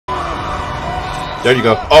There you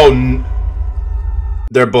go. Oh,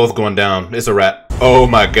 they're both going down. It's a wrap. Oh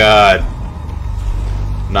my god.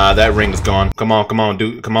 Nah, that ring is gone. Come on,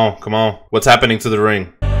 dude. Come on. What's happening to the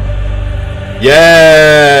ring?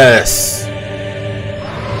 Yes!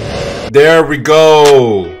 There we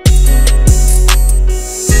go.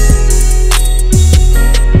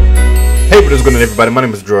 Hey, what is going on, everybody? My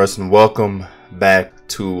name is Joris, and welcome back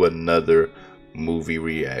to another movie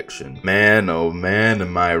reaction. Man, oh man,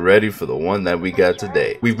 am I ready for the one that we got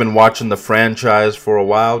today. We've been watching the franchise for a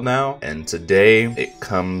while now, and today it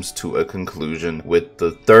comes to a conclusion with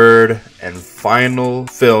the third and final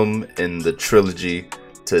film in the trilogy.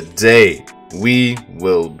 Today, we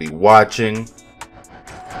will be watching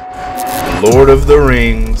Lord of the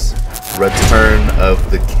Rings, Return of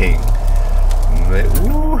the King.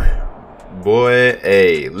 Ooh. Boy,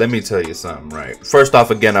 hey, let me tell you something, right? First off,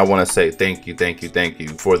 again, I want to say thank you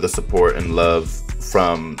for the support and love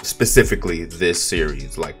from specifically this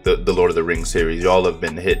series, like the Lord of the Rings series. Y'all have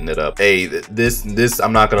been hitting it up. Hey, this,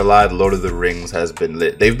 I'm not gonna lie, the Lord of the Rings has been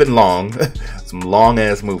lit. They've been long, some long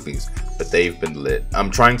ass movies, but they've been lit. I'm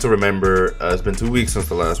trying to remember, it's been 2 weeks since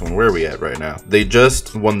the last one. Where are we at right now? They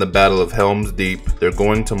just won the Battle of Helm's Deep. They're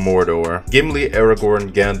going to Mordor. Gimli,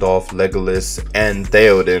 Aragorn, Gandalf, Legolas, and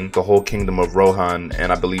Theoden, the whole kingdom of Rohan,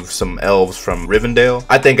 and I believe some elves from Rivendell.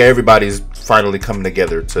 I think everybody's finally coming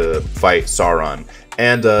together to fight Sauron.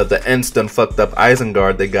 And the Ents done fucked up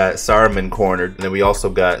Isengard. They got Saruman cornered. And then we also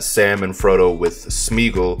got Sam and Frodo with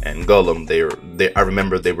Smeagol and Gollum. I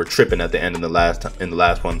remember they were tripping at the end in the last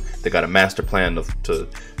one. They got a master plan to,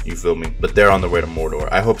 you feel me? But they're on their way to Mordor.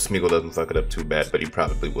 I hope Smeagol doesn't fuck it up too bad, but he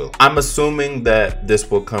probably will. I'm assuming that this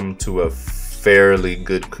will come to a fairly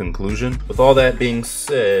good conclusion. With all that being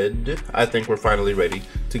said, I think we're finally ready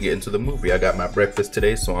to get into the movie. I got my breakfast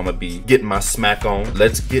today, so I'm gonna be getting my smack on.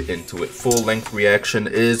 Let's get into it. Full length reaction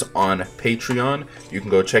is on Patreon. You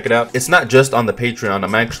can go check it out. It's not just on the Patreon.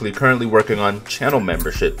 I'm actually currently working on channel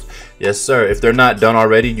memberships. Yes, sir. If they're not done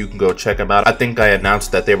already, you can go check them out. I think I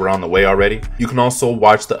announced that they were on the way already. You can also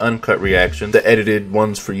watch the uncut reaction. The edited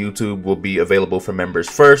ones for YouTube will be available for members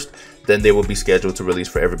first. Then they will be scheduled to release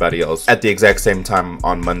for everybody else at the exact same time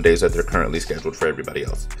on Mondays that they're currently scheduled for everybody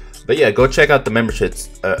else. But yeah, go check out the memberships.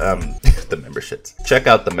 Check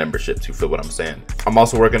out the memberships, you feel what I'm saying. I'm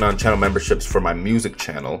also working on channel memberships for my music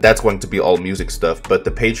channel. That's going to be all music stuff, but the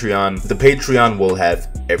Patreon will have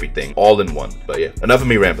everything all in one. But yeah, enough of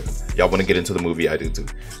me rambling. Y'all want to get into the movie? I do too.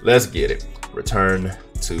 Let's get it. Return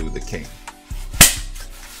to the King.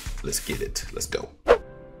 Let's get it. Let's go.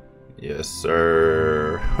 Yes,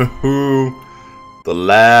 sir. The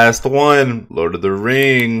last one, Lord of the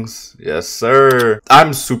Rings. Yes, sir.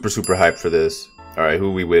 I'm super hyped for this. All right,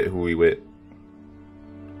 who we with?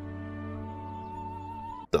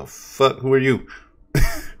 The fuck? Who are you?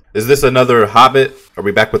 Is this another Hobbit? Are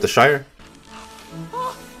we back with the Shire?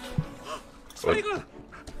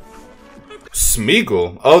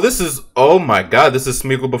 Smeagol? Oh, this is, oh my god, this is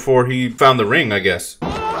Smeagol before he found the ring, I guess.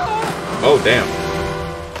 Oh, damn.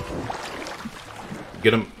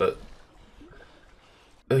 Get him,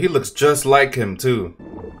 he looks just like him, too.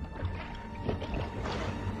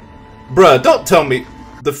 Bruh, don't tell me.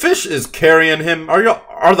 The fish is carrying him. Are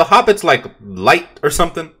the hobbits, like, light or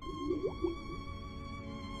something?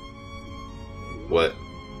 What?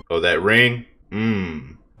 Oh, that ring? Yeah,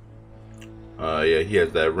 he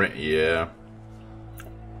has that ring. Yeah.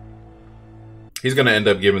 He's gonna end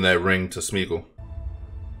up giving that ring to Smeagol.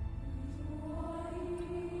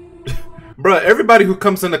 Bruh, everybody who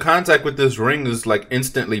comes into contact with this ring is like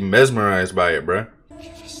instantly mesmerized by it, bruh.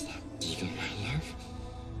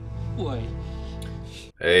 Why?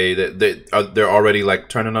 Hey, they're already like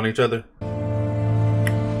turning on each other.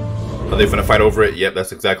 Are they finna fight over it? Yep,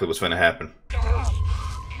 that's exactly what's finna happen.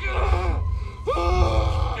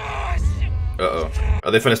 Uh-oh. Are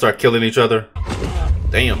they finna start killing each other?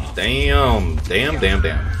 Damn.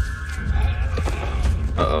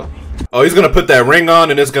 Uh-oh. Oh, he's gonna put that ring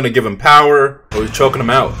on and it's gonna give him power. Oh, he's choking him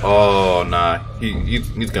out. Oh, nah.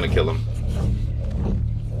 He's gonna kill him.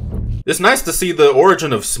 It's nice to see the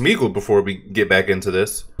origin of Smeagol before we get back into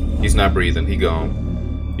this. He's not breathing. He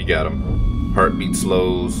gone. He got him. Heartbeat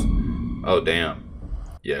slows. Oh, damn.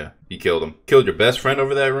 Yeah, he killed him. Killed your best friend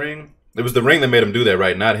over that ring? It was the ring that made him do that,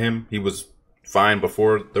 right? Not him. He was fine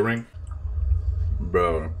before the ring.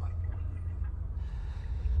 Bro.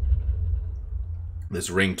 This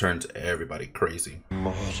ring turns everybody crazy.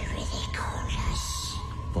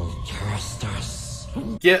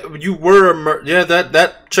 Yeah, you were a yeah,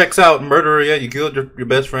 that checks out. Murderer, yeah, you killed your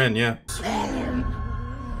best friend, yeah.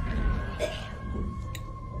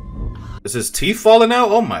 Is his teeth falling out?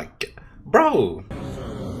 Oh my god. Bro.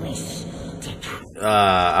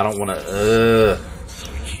 I don't want to.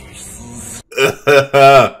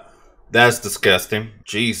 That's disgusting.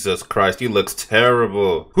 Jesus Christ, he looks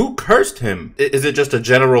terrible. Who cursed him? Is it just a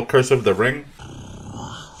general curse of the ring?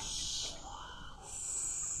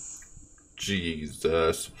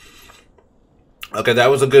 Jesus. Okay, that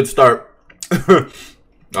was a good start.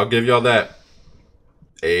 I'll give y'all that.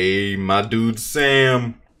 Hey, my dude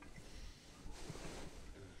Sam.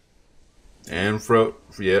 And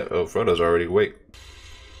yeah, oh, Frodo's already awake.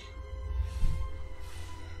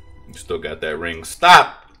 You still got that ring.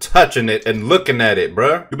 Stop touching it and looking at it,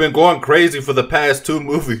 bruh. You've been going crazy for the past 2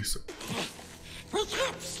 movies. Wake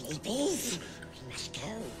up, sleepies. We must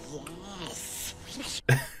go, yes.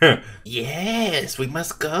 Yes, we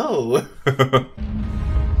must go.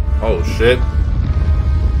 Oh, shit.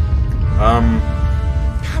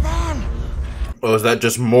 Come on. Oh, is that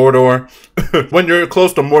just Mordor? When you're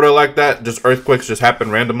close to Mordor like that, just earthquakes just happen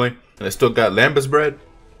randomly. And it still got lambus bread?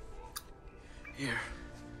 Here.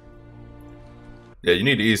 Yeah, you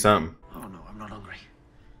need to eat something. Oh no, I'm not hungry.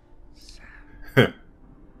 Sam.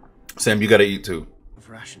 Sam, you gotta eat too. I've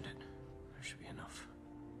rationed it. There should be enough.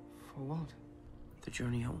 For what? The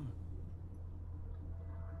journey home.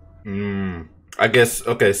 I guess,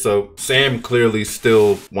 okay, so Sam clearly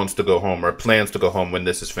still wants to go home or plans to go home when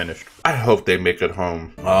this is finished. I hope they make it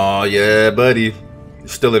home. Oh yeah, buddy. You're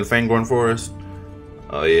still in Fangorn Forest?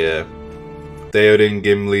 Oh yeah. Theoden,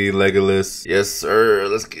 Gimli, Legolas. Yes, sir.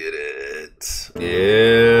 Let's get it.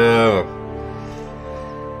 Yeah.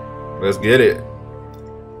 Let's get it.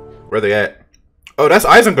 Where they at? Oh, that's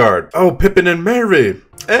Isengard. Oh, Pippin and Merry.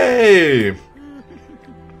 Hey.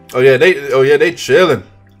 Oh yeah, they chilling.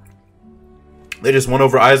 They just went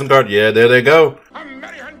over Isengard. Yeah, there they go. A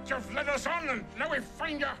merry hunt you've led us on, and now we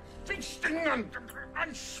find you feasting and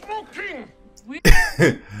smoking.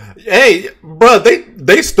 Hey, bro,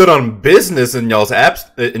 they stood on business in y'all's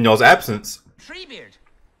absence. Treebeard,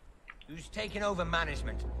 who's taken over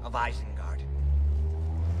management of Isengard.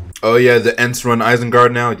 Oh yeah, the Ents run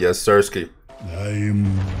Isengard now. Yes, Sirski. I'm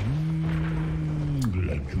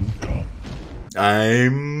glad you come.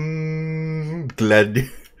 I'm glad.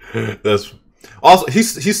 That's also he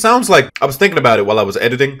sounds like, I was thinking about it while I was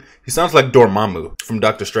editing. He sounds like Dormammu from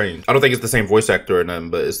Doctor Strange. I don't think it's the same voice actor in him,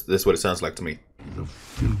 but that's what it sounds like to me. The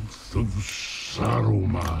filth of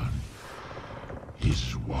Saruman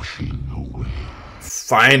is washing away.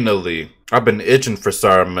 Finally, I've been itching for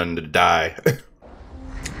Saruman to die.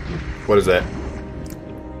 What is that?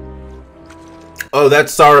 Oh,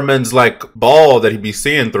 that's Saruman's like ball that he'd be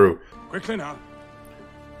seeing through. Quickly now.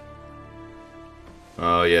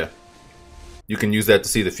 Oh yeah. You can use that to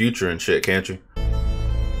see the future and shit, can't you?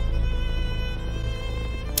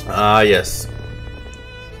 Ah, yes.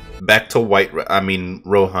 Back to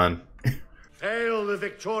Rohan. Hail the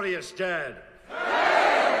victorious dead.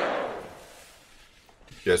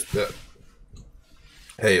 Yes,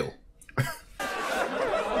 hail.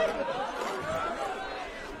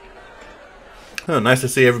 Oh, nice to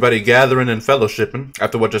see everybody gathering and fellowshipping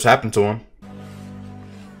after what just happened to him.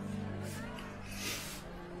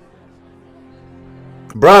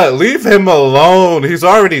 Bruh, leave him alone. He's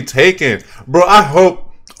already taken. Bro, I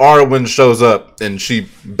hope Arwen shows up and she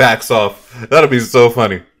backs off. That'll be so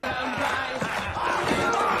funny.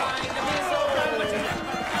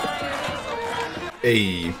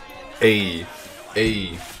 Hey, hey,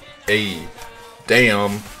 hey, hey.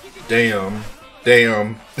 Damn, damn,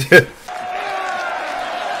 damn.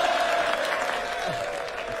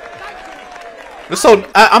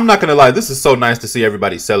 I'm not gonna lie, this is so nice to see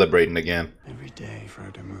everybody celebrating again. Every day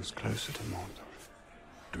Frodo moves closer to Mordor.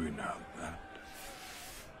 Do we know that?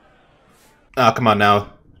 Oh, come on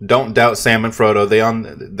now. Don't doubt Sam and Frodo. They on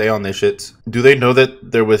their shits. Do they know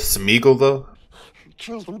that they're with Smeagol though?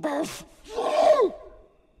 Kill them both.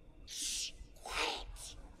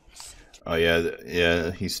 Oh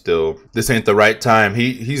yeah, he's still. This ain't the right time.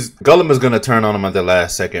 Gollum is gonna turn on him at the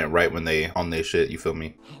last second, right when they on their shit. You feel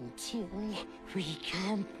me? Until we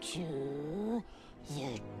come to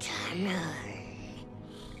the tunnel.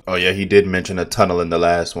 Oh yeah, he did mention a tunnel in the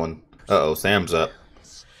last one. Uh-oh, Sam's up.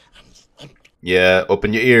 Yeah,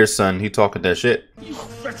 open your ears, son. He talking that shit.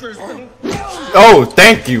 Oh,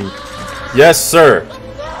 thank you. Yes, sir.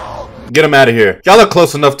 Get him out of here. Y'all are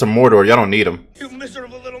close enough to Mordor. Y'all don't need him. You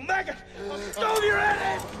miserable little maggot! I'll stove your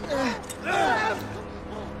head in!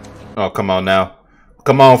 Oh, come on now.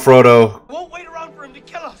 Come on, Frodo. Won't wait around for him to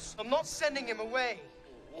kill us. I'm not sending him away.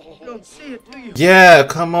 You don't see it, do you? Yeah,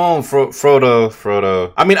 come on,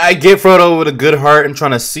 Frodo. I mean, I get Frodo with a good heart and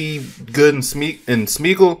trying to see good in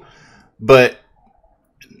Smeagol, but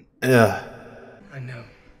I know.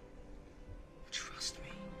 Trust me.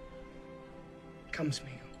 Come, Smeagol.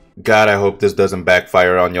 God, I hope this doesn't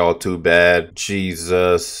backfire on y'all too bad.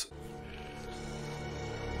 Jesus.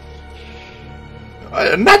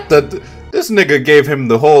 This nigga gave him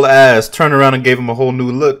the whole ass, turned around and gave him a whole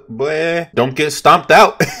new look. Boy, don't get stomped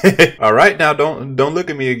out. All right, now don't look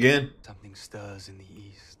at me again. Something stirs in the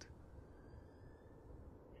east.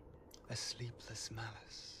 A sleepless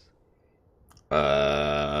malice.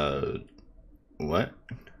 What?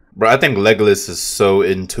 Bro, I think Legolas is so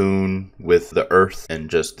in tune with the earth and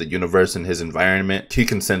just the universe and his environment. He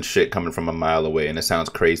can sense shit coming from a mile away, and it sounds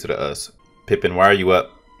crazy to us. Pippin, why are you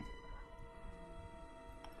up?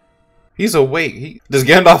 He's awake. Does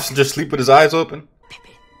Gandalf just sleep with his eyes open?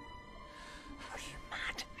 Pippin, are you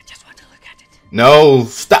mad? I just want to look at it. No,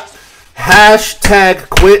 stop. Hashtag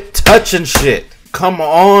quit touching shit. Come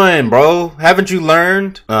on, bro. Haven't you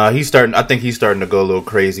learned? I think he's starting to go a little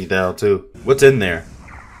crazy now too. What's in there?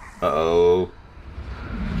 Uh-oh.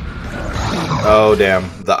 Oh, damn.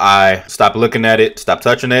 The eye. Stop looking at it. Stop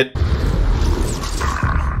touching it.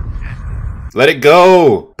 Let it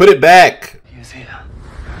go. Put it back. He is here.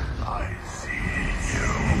 I see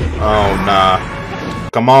you. Oh, nah.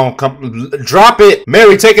 Come on. Come. Drop it.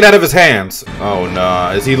 Mary, take it out of his hands. Oh,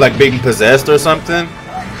 nah. Is he like being possessed or something?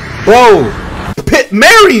 Bro.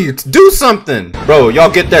 Mary, do something. Bro,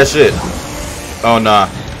 y'all get that shit. Oh, nah.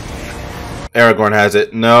 Aragorn has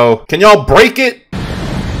it. No. Can y'all break it?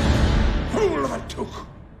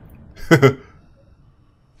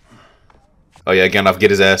 Oh yeah, Gandalf,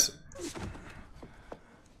 get his ass.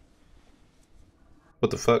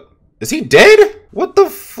 What the fuck? Is he dead? What the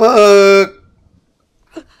fuck?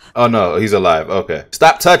 Oh no, he's alive. Okay.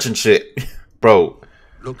 Stop touching shit. Bro.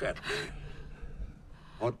 Look at me.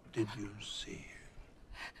 What did you see?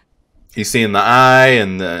 He's seeing the eye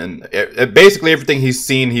and basically everything he's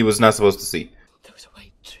seen he was not supposed to see. There was a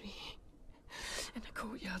white tree in a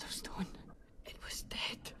courtyard of stone. It was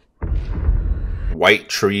dead. White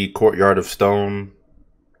tree, courtyard of stone.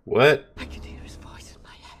 What? I could hear his voice in my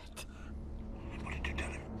head. What did you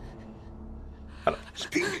tell him?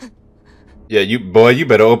 Speak. Yeah, you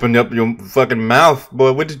better open up your fucking mouth,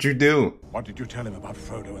 boy. What did you do? What did you tell him about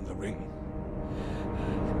Frodo and the ring?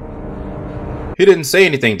 He didn't say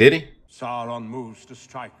anything, did he? Sauron moves to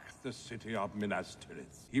strike the city of Minas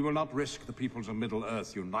Tirith. He will not risk the peoples of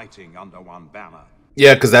Middle-earth uniting under one banner.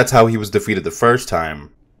 Yeah, because that's how he was defeated the first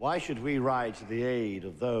time. Why should we ride to the aid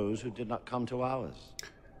of those who did not come to ours?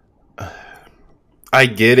 I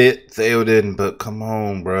get it, Theoden, but come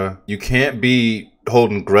on, bruh. You can't be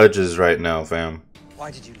holding grudges right now, fam.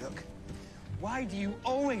 Why did you look? Why do you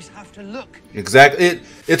always have to look? Exactly.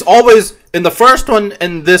 It's always, in the first one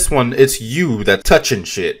and this one, it's you that's touching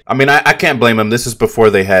shit. I mean, I can't blame him. This is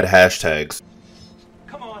before they had hashtags.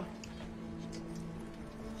 Come on.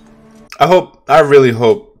 I really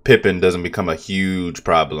hope Pippin doesn't become a huge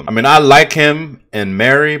problem. I mean, I like him and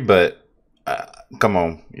Mary, but come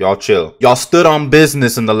on, y'all chill. Y'all stood on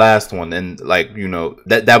business in the last one, and like, you know,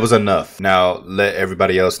 that was enough. Now let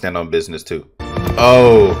everybody else stand on business too.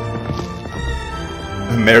 Oh,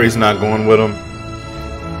 Mary's not going with him.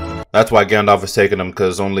 That's why Gandalf is taking him,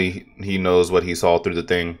 because only he knows what he saw through the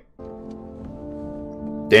thing.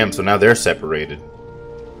 Damn, so now they're separated.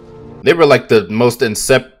 They were like the most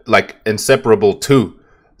inseparable two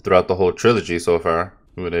throughout the whole trilogy so far.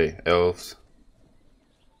 Who are they? Elves?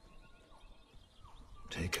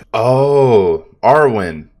 Take it. Oh,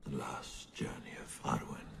 Arwen. The last journey of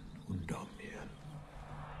Arwen Undamiel.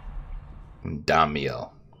 Undamiel.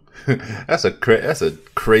 That's a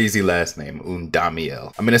crazy last name,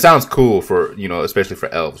 Undamiel. I mean, it sounds cool for, you know, especially for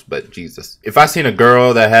elves, but Jesus. If I seen a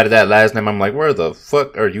girl that had that last name, I'm like, where the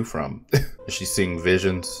fuck are you from? Is she seeing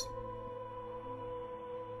visions?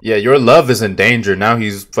 Yeah, your love is in danger. Now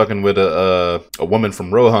he's fucking with a woman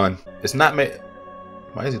from Rohan. It's not me.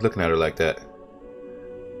 Why is he looking at her like that?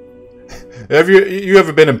 Have you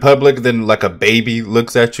ever been in public, then like a baby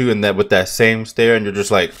looks at you and that with that same stare, and you're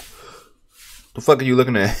just like, the fuck are you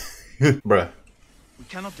looking at? Bruh. We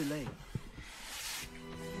cannot delay.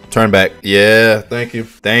 Turn back. Yeah, thank you.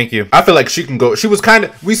 Thank you. I feel like she can go. She was kind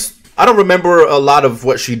of, I don't remember a lot of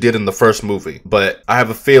what she did in the first movie, but I have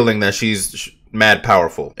a feeling that she's mad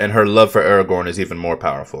powerful, and her love for Aragorn is even more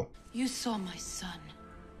powerful. You saw my son,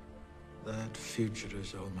 That future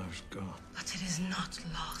is almost gone. but it is not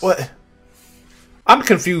lost. What? I'm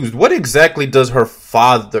confused. What exactly does her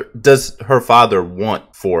father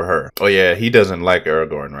want for her? Oh yeah, he doesn't like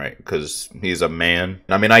Aragorn, right? Because he's a man.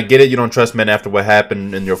 I mean, I get it. You don't trust men after what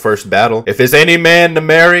happened in your first battle. If it's any man to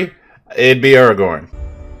marry, it'd be Aragorn.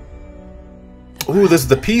 Ooh, this is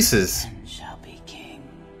the pieces. Shall be king.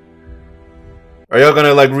 Are y'all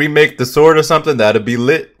gonna like remake the sword or something? That'd be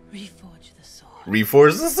lit. Reforge the sword.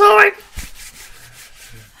 Reforge the sword.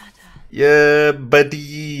 Yeah,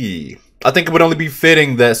 buddy. I think it would only be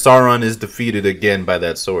fitting that Sauron is defeated again by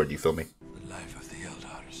that sword. You feel me? The life of the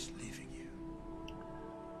Eldar is leaving you.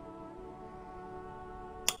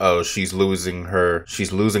 Oh, she's losing her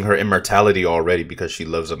immortality already because she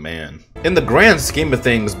loves a man. In the grand scheme of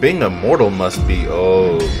things, being immortal must be,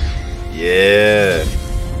 oh, yeah.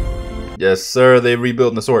 Yes, sir, they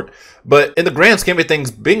rebuilt the sword. But in the grand scheme of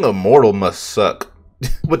things, being immortal must suck.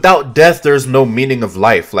 Without death, there's no meaning of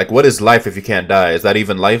life. Like, what is life if you can't die? Is that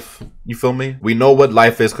even life? You feel me? We know what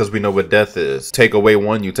life is because we know what death is. Take away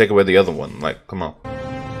one, you take away the other one. Like, come on.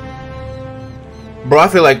 Bro, I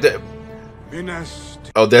feel like that.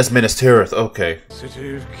 Oh, that's Minas Tirith. Okay.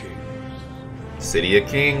 City of Kings. City of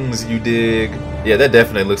Kings, you dig? Yeah, that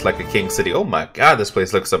definitely looks like a king city. Oh my god, this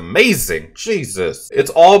place looks amazing. Jesus. It's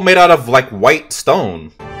all made out of, like, white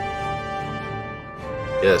stone.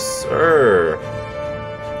 Yes, sir.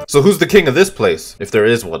 So who's the king of this place, if there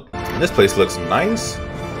is one? This place looks nice.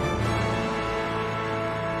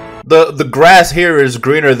 The grass here is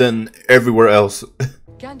greener than everywhere else.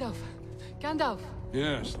 Gandalf! Gandalf!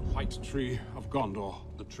 Yes, the white tree of Gondor,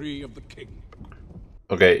 the tree of the king.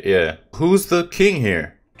 Okay, yeah. Who's the king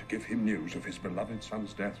here? To give him news of his beloved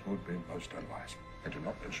son's death would be most unwise. I do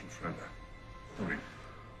not mention further. The ring.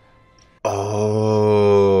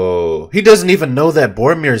 Oh, he doesn't even know that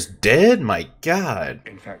Boromir's dead? My god.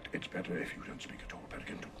 In fact, it's better if you don't speak at all,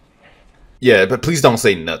 Bergentu. Yeah, but please don't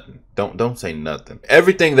say nothing. Don't say nothing.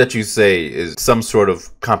 Everything that you say is some sort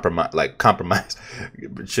of compromise.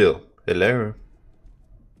 Chill. Hello.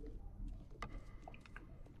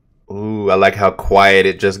 Ooh, I like how quiet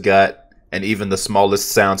it just got. And even the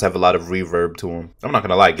smallest sounds have a lot of reverb to them. I'm not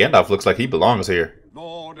gonna lie, Gandalf looks like he belongs here.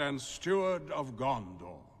 Lord and steward of Gondor.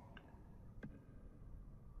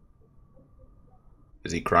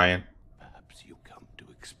 Is he crying? Perhaps you come to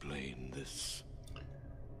explain this.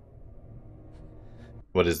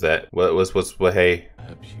 What is that? What, hey?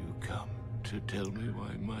 Perhaps you come to tell me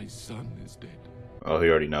why my son is dead. Oh, he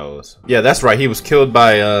already knows. Yeah, that's right. He was killed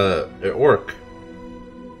by an orc.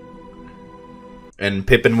 And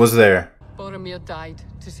Pippin was there. Boromir died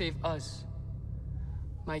to save us.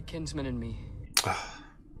 My kinsman and me.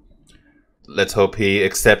 Let's hope he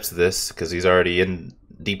accepts this, because he's already in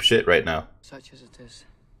deep shit right now. Such as it is.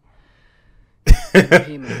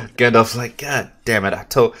 Gandalf's like, God damn it, I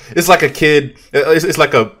told... It's like a kid, it's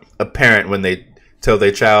like a parent when they tell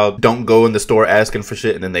their child, don't go in the store asking for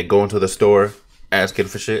shit, and then they go into the store asking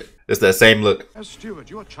for shit. It's that same look. As steward,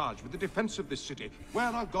 you are charged with the defense of this city. Where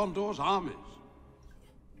are Gondor's armies?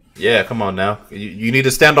 Yeah, come on now. You need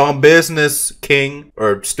to stand on business, king,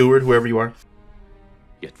 or steward, whoever you are.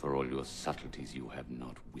 Yet for all your subtleties, you have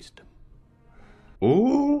not wisdom.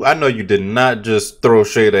 Ooh, I know you did not just throw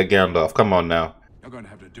shade at Gandalf. Come on now. You're going to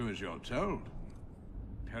have to do as you're told.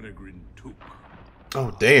 Peregrine Took.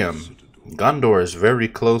 Oh, damn. Gondor is very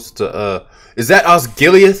close to, is that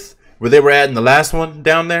Osgiliath? Where they were at in the last one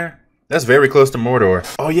down there? That's very close to Mordor.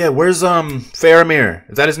 Oh, yeah, where's, Faramir?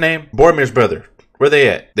 Is that his name? Boromir's brother. Where they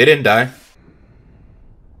at? They didn't die.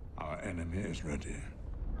 Our enemy is ready.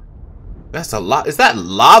 That's a lot. Is that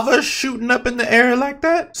lava shooting up in the air like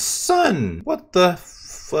that? Son, what the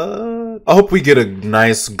fuck? I hope we get a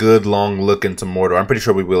nice, good, long look into Mordor. I'm pretty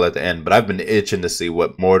sure we will at the end, but I've been itching to see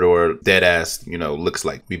what Mordor deadass, you know, looks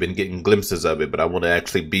like. We've been getting glimpses of it, but I want to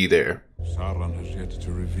actually be there. Sauron has yet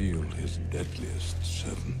to reveal his deadliest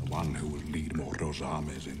servant, the one who will lead Mordor's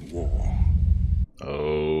armies in war.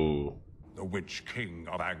 Oh. The Witch King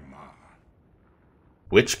of Angmar.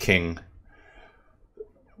 Witch King?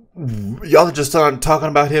 Y'all are just talking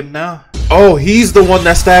about him now? Oh, he's the one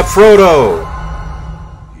that stabbed Frodo!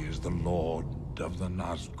 He is the Lord of the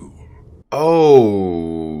Nazgul.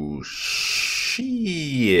 Oh, shit.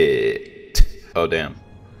 Oh, damn.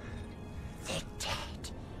 The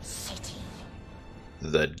dead city.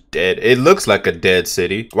 The dead. It looks like a dead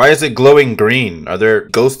city. Why is it glowing green? Are there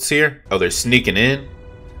ghosts here? Oh, they're sneaking in?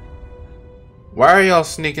 Why are y'all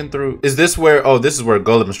sneaking through? Is this where... Oh, this is where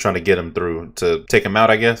Gollum's trying to get him through to take him out,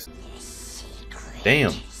 I guess.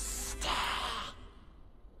 Damn.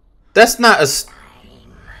 That's not a...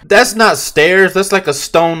 That's not stairs. That's like a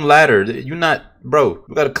stone ladder. You not... Bro,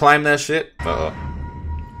 you gotta climb that shit? Uh-oh.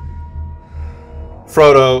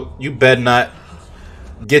 Frodo, you better not...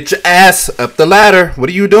 Get your ass up the ladder. What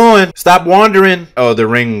are you doing? Stop wandering. Oh, the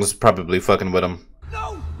ring's probably fucking with him.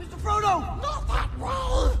 No! Mr. Frodo! Not that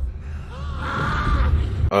way!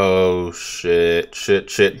 Oh, shit, shit,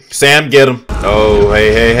 shit. Sam, get him. Oh,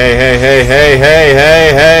 hey, hey, hey, hey, hey, hey, hey,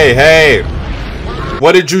 hey, hey, hey.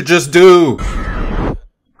 What did you just do?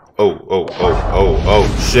 Oh, oh, oh, oh, oh,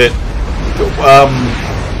 shit.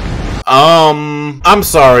 I'm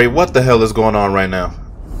sorry. What the hell is going on right now?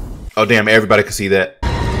 Oh, damn. Everybody can see that.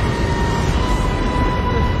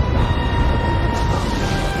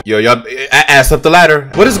 Yo, y'all, ass up the ladder.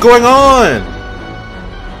 What is going on?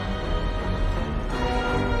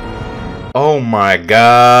 Oh my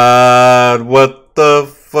god. What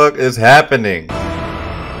the fuck is happening?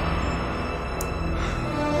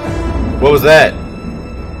 What was that?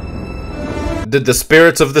 Did the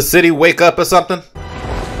spirits of the city wake up or something?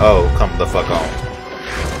 Oh, come the fuck on.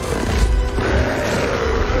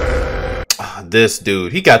 This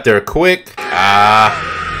dude, he got there quick.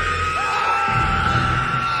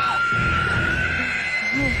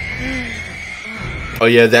 Oh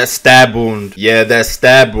yeah, that stab wound. Yeah, that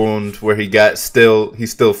stab wound where he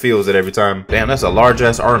still feels it every time. Damn, that's a large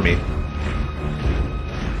ass army.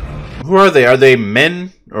 Who are they? Are they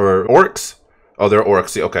men or orcs? Oh, they're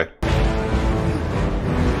orcs. Okay.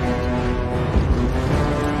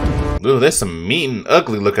 Ooh, there's some mean,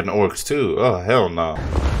 ugly looking orcs too. Oh, hell no.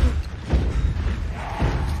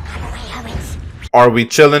 Are we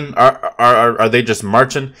chilling? Are they just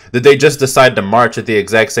marching? Did they just decide to march at the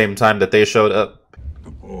exact same time that they showed up? The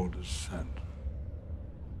board is set.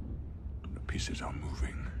 The pieces are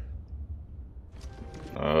moving.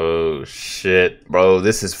 Oh shit, bro,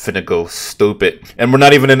 this is finna go stupid. And we're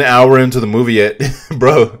not even an hour into the movie yet.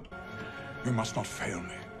 Bro. You must not fail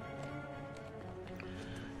me.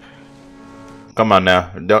 Come on now.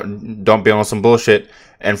 Don't be on some bullshit.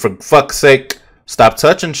 And for fuck's sake, stop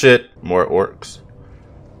touching shit. More orcs.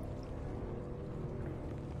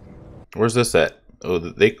 Where's this at? Oh,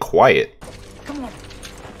 they quiet. Come on.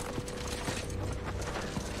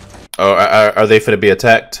 Oh, are they finna be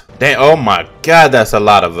attacked? Dang, oh my god, that's a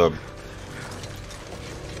lot of them.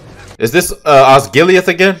 Is this Osgiliath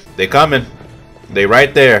again? They coming. They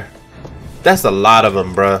right there. That's a lot of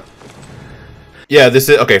them, bruh. Yeah, this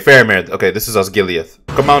is... Okay, Faramir. Okay, this is Osgiliath.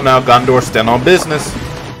 Come on now, Gondor, stand on business.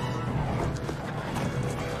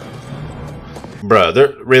 Bruh,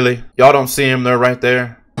 they're... Really? Y'all don't see him? They're right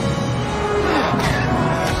there.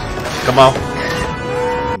 Come on.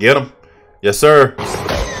 Get him. Yes, sir.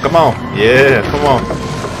 Come on. Yeah, come on.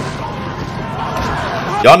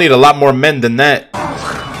 Y'all need a lot more men than that.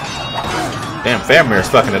 Damn, Faramir's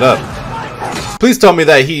fucking it up. Please tell me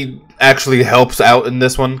that he actually helps out in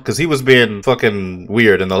this one, because he was being fucking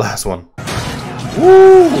weird in the last one.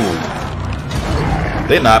 Woo!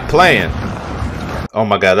 They not playing. Oh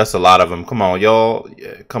my god, that's a lot of them. Come on, y'all.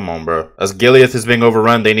 Yeah, come on, bro. As Gileath is being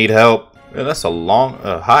overrun, they need help. Yeah, that's a long,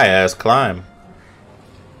 high-ass climb.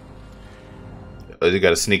 Oh, you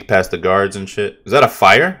gotta sneak past the guards and shit. Is that a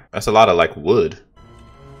fire? That's a lot of, like, wood.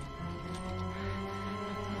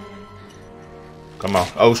 Come on.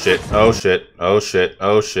 Oh shit. Oh shit. Oh shit.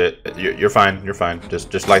 Oh shit. You're fine. You're fine.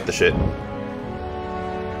 Just light the shit.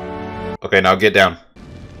 Okay, now get down.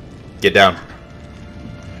 Get down.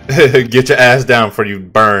 Get your ass down before you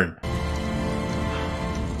burn.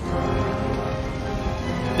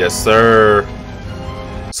 Yes, sir.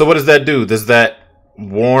 So what does that do? Does that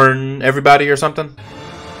warn everybody or something?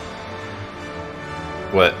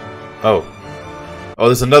 What? Oh. Oh,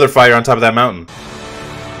 there's another fire on top of that mountain.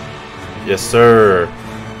 Yes, sir.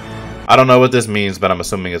 I don't know what this means, but I'm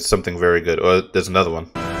assuming it's something very good. Oh, there's another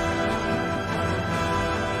one.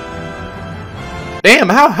 Damn,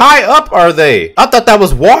 how high up are they? I thought that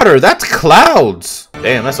was water. That's clouds.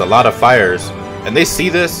 Damn, that's a lot of fires. And they see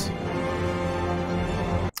this?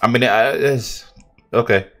 I mean, it's...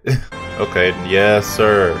 Okay. Okay, yes,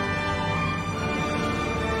 sir.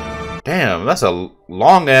 Damn, that's a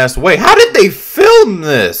long-ass way. How did they film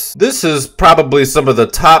this? This is probably some of the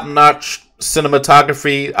top-notch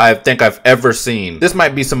cinematography I think I've ever seen. This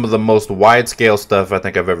might be some of the most wide-scale stuff I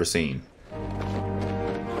think I've ever seen.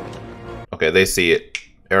 Okay, they see it.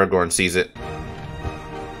 Aragorn sees it.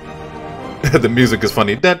 The music is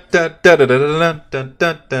funny. Gun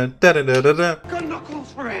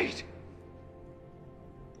knuckles for 8.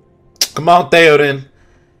 Come on, Theoden.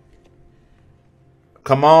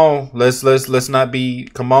 Come on, let's not be.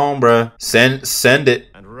 Come on, bruh. Send it.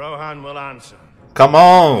 And Rohan will answer. Come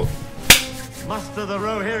on. Muster the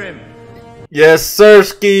Rohirrim. Yes,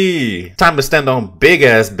 Sirski. Time to stand on big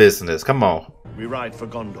ass business. Come on. We ride for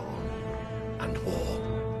Gondor and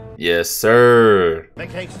war. Yes, sir.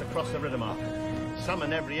 Make haste across the Riddermark.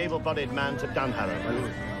 Summon every able-bodied man to Dunharrow.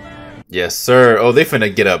 Yes, sir. Oh, they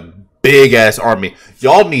finna get a big ass army.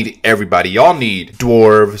 Y'all need everybody. Y'all need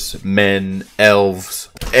dwarves, men, elves,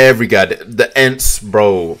 every god. The Ents,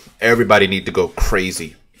 bro. Everybody need to go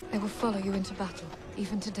crazy. I will follow you into battle,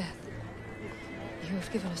 even to death. You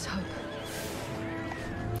have given us hope.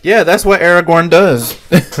 Yeah, that's what Aragorn does.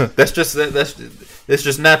 It's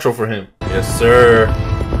just natural for him. Yes, sir.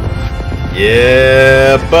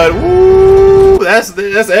 Yeah, but woo, that's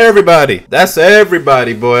everybody. That's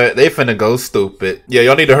everybody, boy. They finna go stupid. Yeah,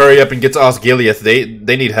 y'all need to hurry up and get to Osgiliath.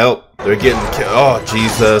 They need help. They're getting oh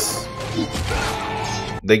Jesus.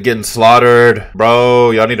 They getting slaughtered,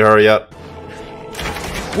 bro. Y'all need to hurry up.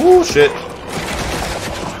 Woo, shit.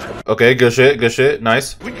 Okay, good shit, good shit.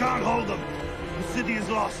 Nice. We can't hold them. The city is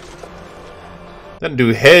lost. That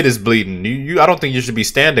dude head is bleeding. I don't think you should be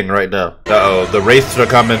standing right now. Uh-oh, the wraiths are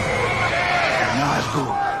coming.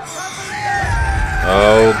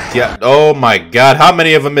 Oh, yeah. Oh my god, how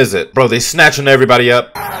many of them is it? Bro, they snatching everybody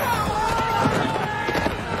up.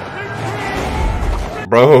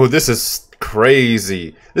 Bro, this is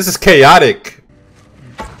crazy. This is chaotic.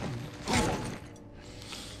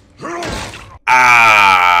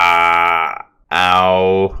 Ah!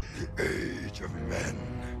 Ow. The age of men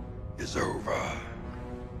is over.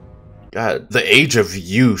 God, the age of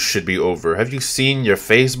you should be over. Have you seen your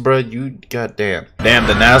face, bro? You goddamn. Damn,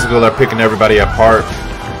 the Nazgul are picking everybody apart.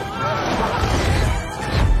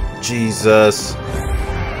 Jesus.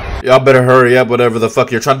 Y'all better hurry up, whatever the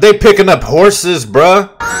fuck you're trying. They picking up horses, bruh.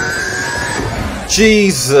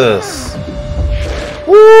 Jesus.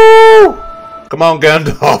 Woo! Come on,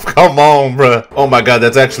 Gandalf. Come on, bruh. Oh my god,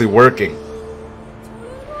 that's actually working.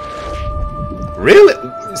 Really?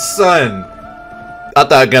 Son. I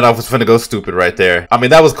thought Gandalf was finna go stupid right there. I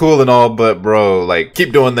mean, that was cool and all, but bro, like,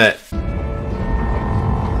 keep doing that.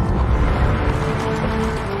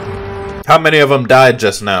 How many of them died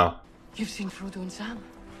just now? You've seen Frodo and Sam?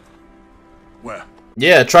 Where?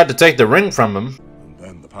 Yeah, tried to take the ring from him. And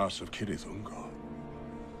then the pass of Kirithungar.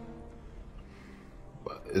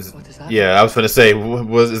 What is that? Yeah, I was finna say,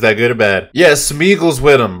 is that good or bad? Yeah, Smeagol's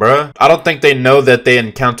with him, bruh. I don't think they know that they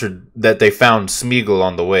found Smeagol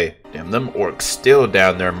on the way. Damn, them orcs still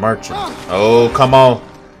down there marching. Oh, come on.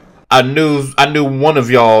 I knew one of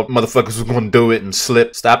y'all motherfuckers was gonna do it and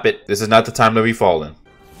slip. Stop it. This is not the time to be falling.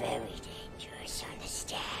 Very dangerous on the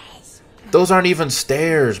stairs. Those aren't even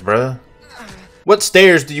stairs, bruh. What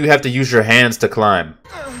stairs do you have to use your hands to climb?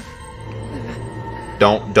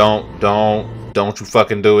 Don't you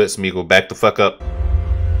fucking do it, Smeagol. Back the fuck up.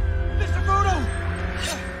 Mr. Frodo!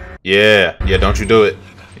 Yeah, don't you do it.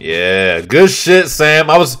 Yeah, good shit, Sam.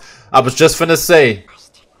 I was just finna say.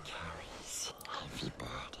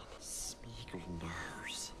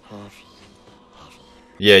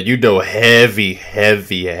 Yeah, you know, heavy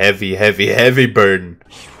burden.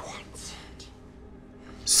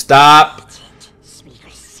 Stop.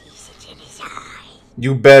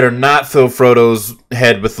 You better not fill Frodo's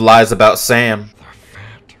head with lies about Sam.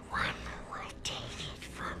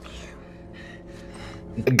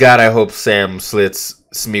 God, I hope Sam slits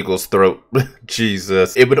Smeagol's throat.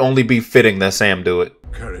 Jesus. It would only be fitting that Sam do it.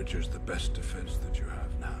 Courage is the best defense that you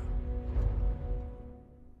have now.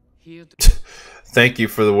 Thank you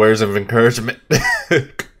for the words of encouragement.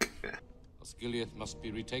 Osgiliath must be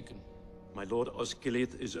retaken. My lord,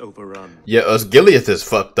 Osgiliath is overrun. Yeah, Osgiliath is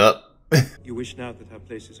fucked up. You wish now that our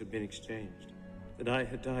places had been exchanged, that I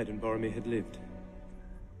had died and Boromir had lived.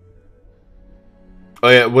 Oh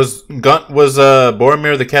yeah, was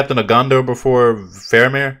Boromir the captain of Gondor before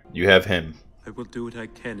Faramir? You have him. I will do what I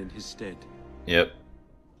can in his stead. Yep.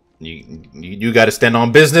 You got to stand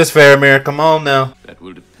on business, Faramir. Come on now. That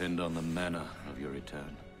will depend on the manner of your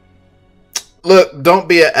return. Look, don't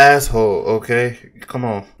be an asshole, okay? Come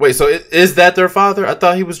on. Wait, so is that their father? I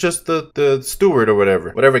thought he was just the steward or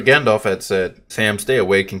whatever. Whatever Gandalf had said. Sam, stay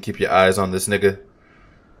awake and keep your eyes on this nigga.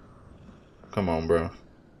 Come on, bro.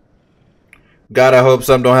 God, I hope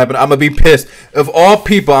something don't happen. I'm gonna be pissed. Of all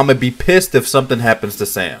people, I'm gonna be pissed if something happens to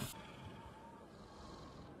Sam.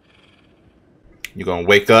 You gonna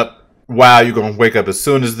wake up? Wow, you gonna wake up as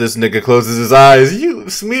soon as this nigga closes his eyes. You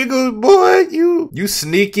Smeagol, boy. You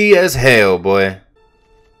sneaky as hell, boy.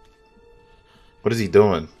 What is he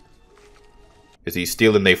doing? Is he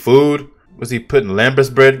stealing their food? Was he putting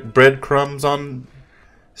Lambus breadcrumbs on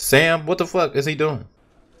Sam? What the fuck is he doing?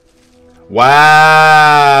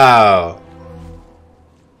 Wow.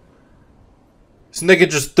 This nigga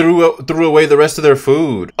just threw away the rest of their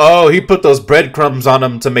food. Oh, he put those breadcrumbs on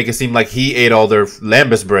them to make it seem like he ate all their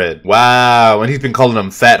lambus bread. Wow, and he's been calling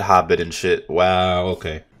them Fat Hobbit and shit. Wow,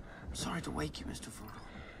 okay. I'm sorry to wake you, Mr. Frodo.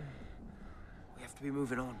 We have to be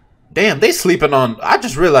moving on. Damn, they sleeping on... I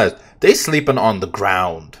just realized they sleeping on the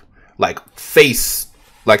ground. Like, face.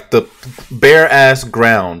 Like, the bare-ass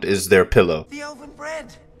ground is their pillow. The elven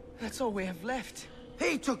bread. That's all we have left.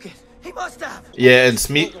 He took it. He must have. Yeah, and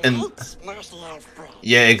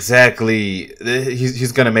yeah, exactly.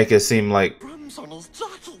 He's gonna make it seem like names on his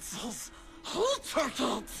jacket says he took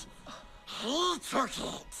it. He took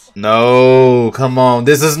it. No, come on.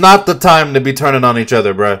 This is not the time to be turning on each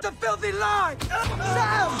other, bruh. The filthy lie!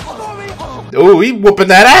 Sam! Sorry! Ooh, he whooping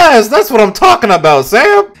that ass. That's what I'm talking about,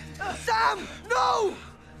 Sam. Sam! No!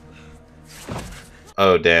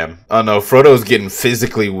 Oh, damn. Oh, no. Frodo's getting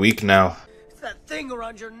physically weak now. It's that thing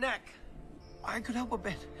around your neck. I could help a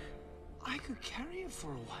bit. I could carry it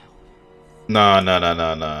for a while. Nah.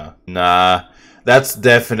 That's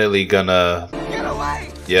definitely gonna... Get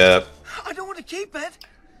away! Yep. I don't want to keep it.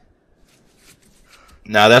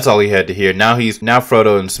 Nah, that's all he had to hear. Now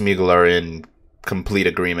Frodo and Smeagol are in complete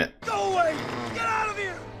agreement. Go away! Get out of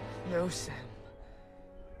here! No, Sam.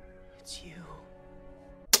 It's you.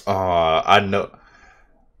 Aw, I know.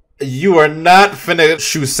 You are not finna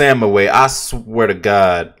shoo Sam away. I swear to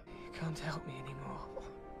God. You can't help me anymore.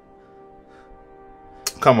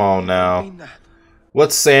 Come on now. I mean that.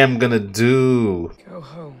 What's Sam gonna do? Go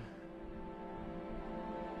home.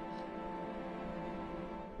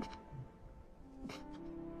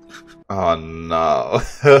 Oh no.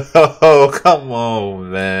 Oh, come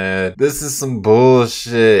on, man. This is some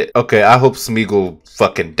bullshit. Okay, I hope Smeagol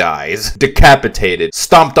fucking dies. Decapitated.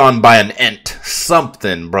 Stomped on by an ent.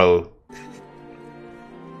 Something, bro.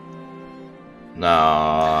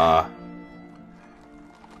 Nah.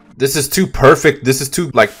 This is too perfect. This is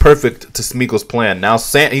too, like, perfect to Smeagol's plan. Now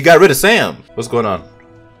Sam, he got rid of Sam. What's going on?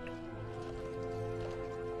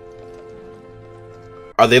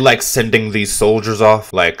 Are they like sending these soldiers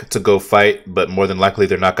off like to go fight, but more than likely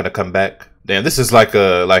they're not gonna come back? Damn, this is like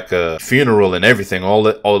a funeral and everything, all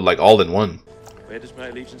in one. Where does my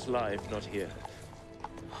allegiance lie if not here?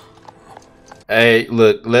 Hey,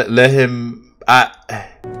 look, let him.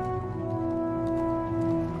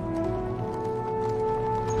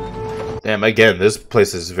 Damn, again, this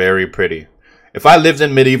place is very pretty. If I lived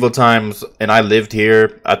in medieval times and I lived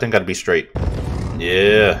here, I think I'd be straight.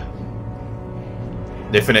 Yeah.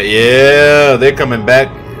 Yeah, they're coming back.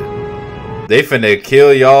 They finna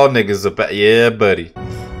kill y'all niggas up. Yeah, buddy.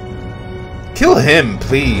 Kill him,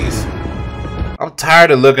 please. I'm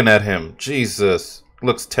tired of looking at him. Jesus.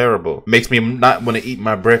 Looks terrible. Makes me not want to eat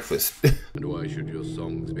my breakfast. And why should your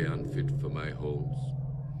songs be unfit for my halls?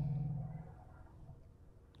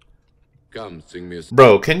 Come, sing me a song.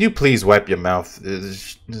 Bro, can you please wipe your mouth?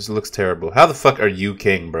 This looks terrible. How the fuck are you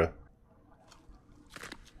king, bro?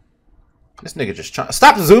 This nigga just trying.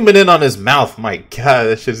 Stop zooming in on his mouth. My God,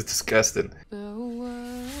 that shit is disgusting.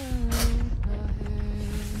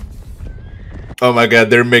 Oh my God,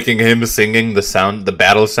 they're making him singing the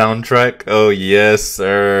battle soundtrack. Oh yes,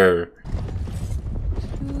 sir.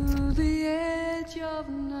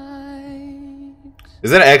 Is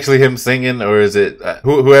that actually him singing, or is it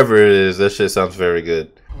whoever it is? That shit sounds very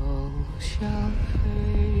good.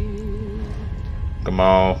 Come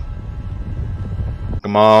on.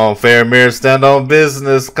 Come on, Faramir, stand on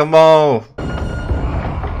business. Come on.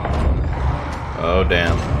 Oh,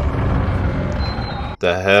 damn.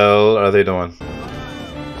 The hell are they doing?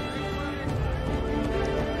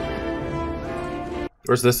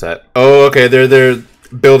 Where's this at? Oh, okay. They're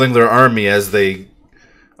building their army as they...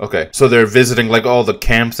 Okay, so they're visiting like all the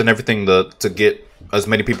camps and everything to get as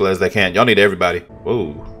many people as they can. Y'all need everybody.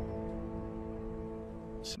 Whoa.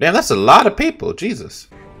 Damn, that's a lot of people. Jesus.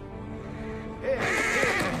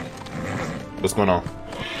 What's going on?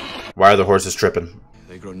 Why are the horses tripping?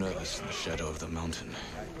 They grow nervous in the shadow of the mountain.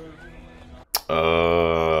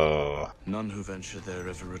 None who venture there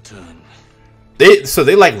ever return. So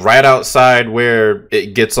they like right outside where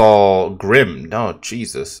it gets all grim. No,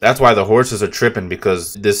 Jesus. That's why the horses are tripping,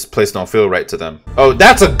 because this place don't feel right to them. Oh,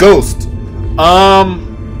 that's a ghost.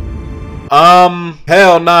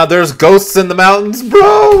 Hell nah, there's ghosts in the mountains,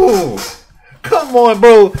 bro. Come on,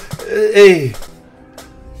 bro. Hey.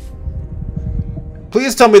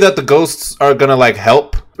 Please tell me that the ghosts are gonna like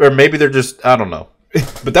help, or maybe they're just, I don't know.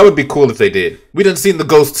 But that would be cool if they did. We done seen the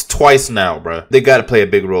ghosts twice now, bruh. They gotta play a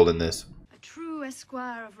big role in this. A true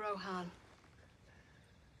esquire of Rohan.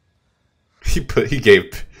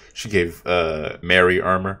 She gave Mary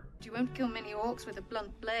armor. You won't kill many orcs with a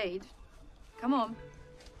blunt blade. Come on.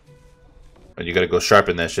 And you gotta go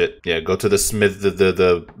sharpen that shit. Yeah, go to the smith,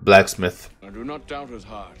 the blacksmith. I do not doubt his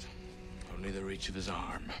heart, only the reach of his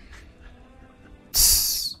arm.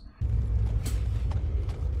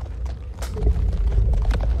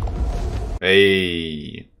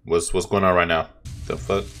 Hey, what's going on right now? The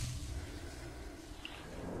fuck?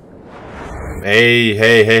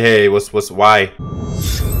 Hey, what's why?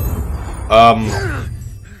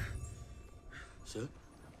 Sir?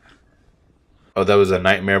 Oh, that was a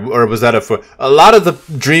nightmare, or was that a lot of the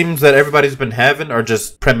dreams that everybody's been having are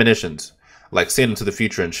just premonitions. like seeing into the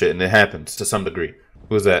future and shit, and it happens to some degree.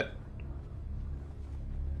 Who's that?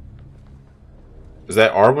 Is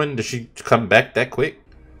that Arwen? Did she come back that quick?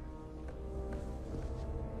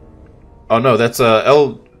 Oh no, that's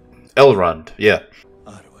Elrond. Yeah.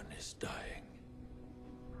 Arwen is dying.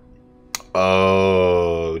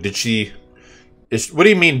 Oh, did she? What do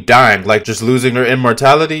you mean dying? Like just losing her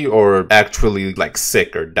immortality, or actually like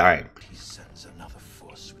sick or dying? He sends another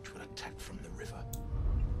force which will attack from the river.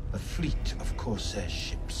 A fleet of Corsair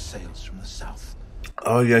ships sails from the south.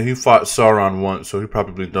 Oh yeah, he fought Sauron once, so he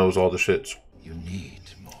probably knows all the shits. You need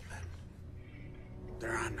more men.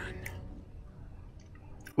 There are none.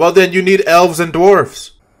 Well then you need elves and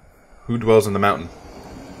dwarfs. Who dwells in the mountain?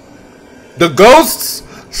 The ghosts?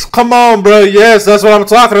 Come on, bro. Yes, that's what I'm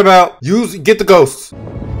talking about. Get the ghosts.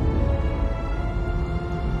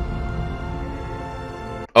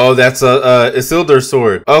 Oh, that's Isildur's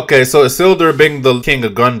sword. Okay, so Isildur being the king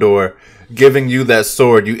of Gondor, giving you that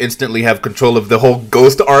sword, you instantly have control of the whole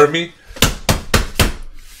ghost army.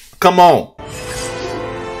 Come on.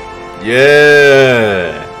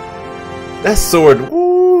 Yeah. That sword,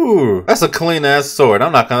 woo. That's a clean ass sword,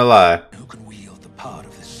 I'm not gonna lie. Who can wield the power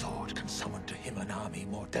of this sword can summon to him an army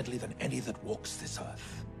more deadly than any that walks this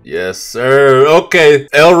earth. Yes, sir. Okay,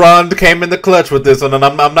 Elrond came in the clutch with this one, and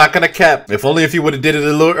I'm not gonna cap. If only if you would have did it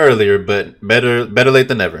a little earlier, but better late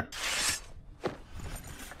than never.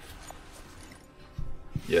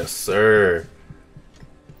 Yes, sir.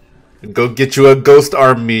 Go get you a ghost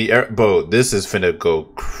army, bro. This is finna go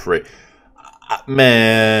crazy,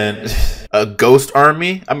 man. A ghost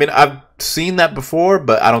army? I mean, I've seen that before,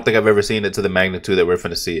 but I don't think I've ever seen it to the magnitude that we're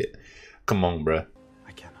finna see it. Come on, bruh.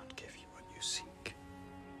 I cannot give you what you seek.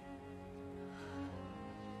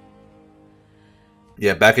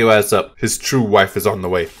 Yeah, back your ass up. His true wife is on the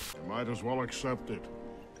way. You might as well accept it.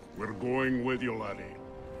 We're going with you, laddie.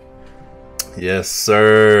 Yes,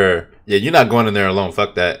 sir. Yeah, you're not going in there alone.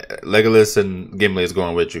 Fuck that. Legolas and Gimli is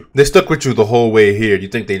going with you. They stuck with you the whole way here. You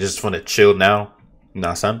think they just want to chill now?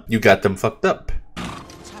 Nah, son. You got them fucked up.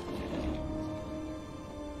 What's happening?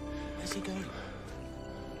 Where's he going?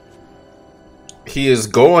 He is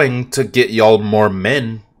going to get y'all more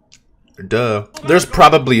men. Duh. There's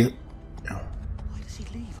probably...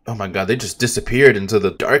 Oh my god, they just disappeared into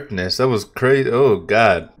the darkness. That was crazy. Oh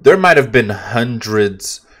god. There might have been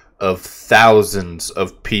hundreds of thousands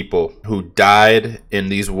of people who died in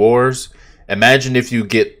these wars. Imagine if you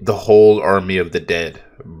get the whole army of the dead.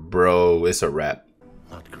 Bro, it's a wrap.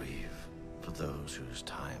 Not grieve for those whose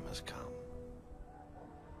time has come.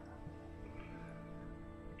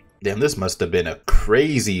 Damn, this must have been a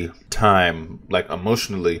crazy time, like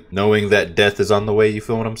emotionally, knowing that death is on the way. You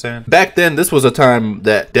feel what I'm saying? Back then, this was a time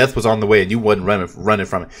that death was on the way and you wasn't running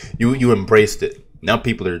from it. You embraced it. Now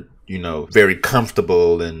people are, you know, very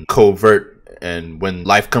comfortable and covert, and when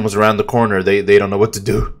life comes around the corner, they don't know what to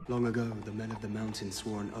do. Long ago, the men of the mountain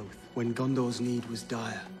swore an oath. When Gondor's need was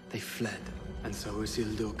dire, they fled, and so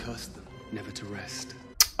Isildur cursed them, never to rest.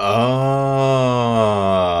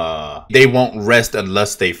 They won't rest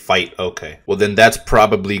unless they fight. Okay, well then that's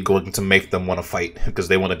probably going to make them want to fight because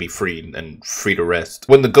they want to be free and free to rest.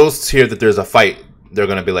 When the ghosts hear that there's a fight, they're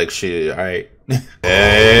gonna be like, shit, all right.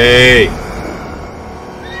 Hey.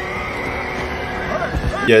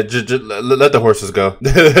 Yeah, just let the horses go.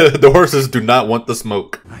 The horses do not want the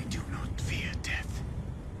smoke. I do not fear death.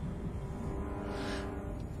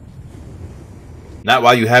 Not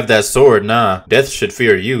while you have that sword, nah. Death should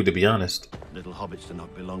fear you, to be honest. Little hobbits do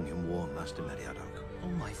not belong in war, Master Meriadoc. All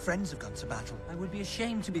my friends have gone to battle. I would be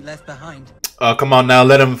ashamed to be left behind. Oh, come on now,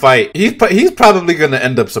 let him fight. He's probably gonna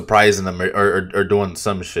end up surprising them or doing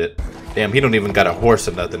some shit. Damn, he don't even got a horse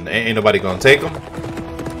or nothing. Ain't nobody gonna take him.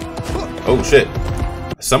 Oh shit.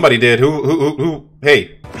 Somebody did. Who?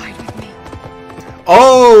 Hey. Ride with me.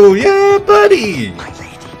 Oh, yeah, buddy.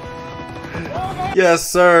 Yes,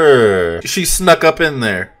 sir. She snuck up in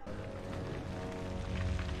there.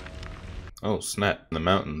 Oh, snap. In the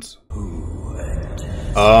mountains.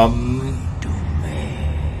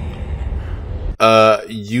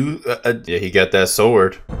 Yeah, he got that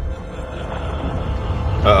sword.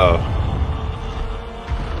 Uh-oh.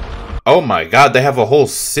 Oh my god, they have a whole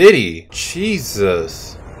city.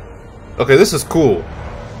 Jesus. Okay, this is cool.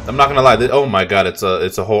 I'm not gonna lie. Oh my god, it's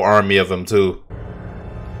a whole army of them too.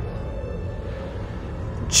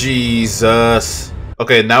 Jesus.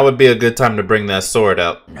 Okay, now would be a good time to bring that sword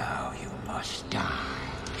out. Now you must die.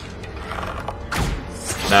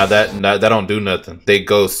 Nah, that don't do nothing. They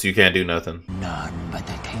ghosts, you can't do nothing. None but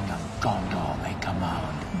the King of Gondor may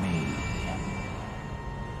command me.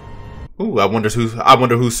 Ooh, I wonder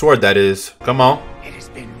whose sword that is. Come on. It has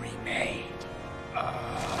been remade.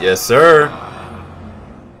 Yes, sir.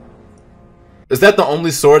 Is that the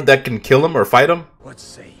only sword that can kill him or fight him? What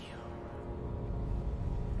say you?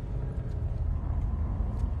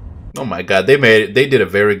 Oh my god, they did a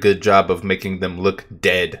very good job of making them look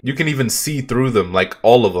dead. You can even see through them, like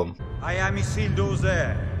all of them. I am Isildur's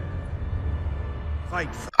heir. Fight.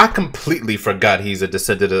 I completely forgot he's a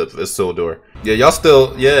descendant of Isildur. Yeah, y'all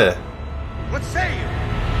still, yeah. What say you?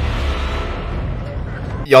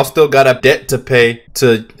 Y'all still got a debt to pay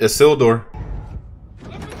to Isildur.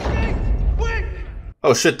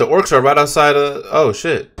 Oh shit, the orcs are right outside of, oh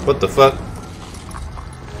shit. What the fuck?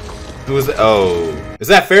 Who is that? Oh, is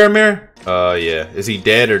that Faramir? Yeah. Is he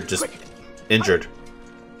dead or just injured?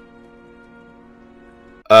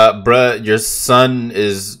 Bruh, your son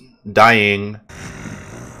is dying.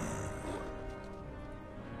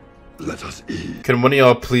 Let us eat. Can one of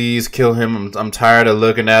y'all please kill him? I'm tired of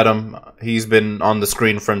looking at him. He's been on the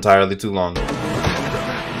screen for entirely too long.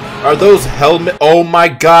 Are those helmet? Oh my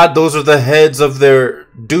god, those are the heads of their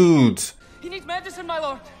dudes. He needs medicine, my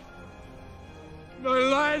lord. My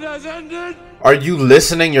line has ended. Are you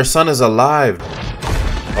listening? Your son is alive.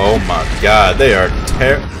 Oh my god, they are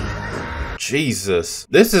Jesus.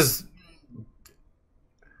 This is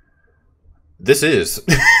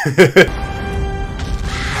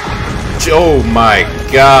oh my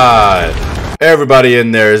god. Everybody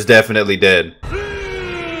in there is definitely dead.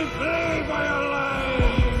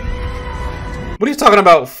 What are you talking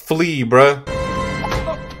about, flee, bruh?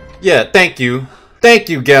 Yeah, thank you. Thank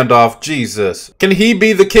you, Gandalf. Jesus. Can he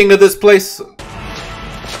be the king of this place?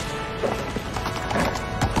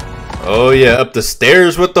 Oh yeah, up the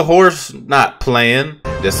stairs with the horse? Not playing.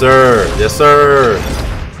 Yes, sir. Yes, sir.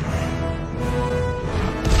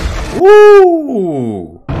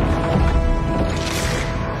 Woo!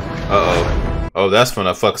 Uh-oh. Oh, that's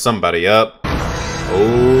gonna fuck somebody up.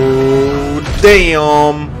 Oh,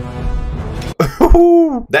 damn.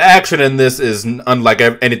 The action in this is unlike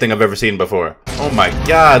anything I've ever seen before. Oh my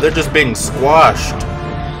god, they're just being squashed.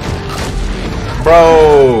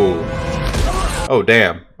 Bro. Oh,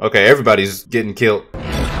 damn. Okay, everybody's getting killed.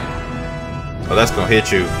 Oh, that's gonna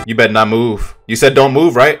hit you. You better not move. You said don't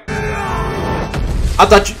move, right? I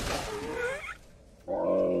thought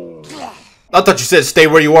you said stay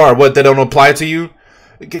where you are. What, that don't apply to you?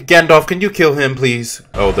 Gandalf, can you kill him, please?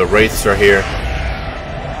 Oh, the wraiths are here.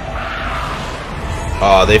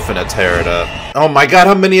 Oh, they finna tear it up. Oh my god,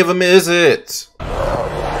 how many of them is it?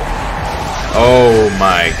 Oh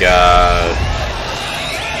my god.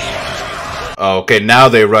 Oh, okay, now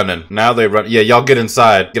they running. Now they run. Yeah, y'all get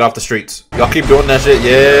inside. Get off the streets. Y'all keep doing that shit.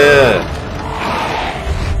 Yeah.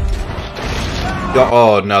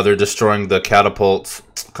 Oh, now they're destroying the catapults.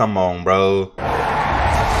 Come on, bro.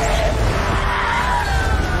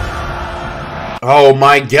 Oh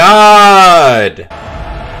my god.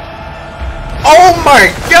 Oh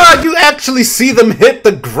my god, you actually see them hit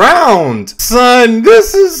the ground. Son,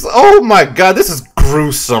 this is, oh my god, this is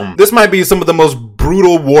gruesome. This might be some of the most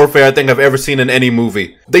brutal warfare I think I've ever seen in any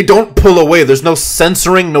movie. They don't pull away. There's no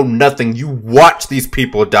censoring, no nothing. You watch these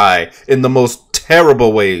people die in the most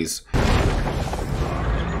terrible ways.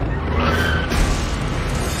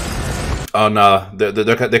 Oh no,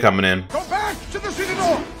 they're coming in. Go back to the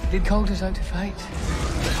citadel. They'd called us out to fight.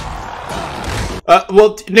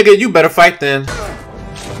 Well, nigga, you better fight then.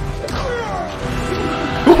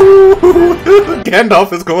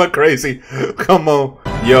 Gandalf is going crazy. Come on.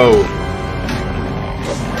 Yo.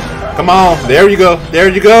 Come on. There you go. There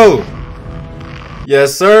you go.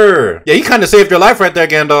 Yes, sir. Yeah, he kind of saved your life right there,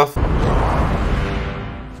 Gandalf.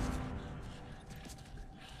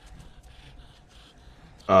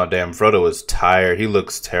 Oh, damn. Frodo is tired. He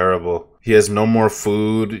looks terrible. He has no more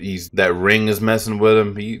food. That ring is messing with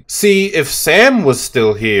him. See, if Sam was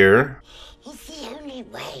still here. It's the only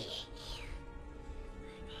way.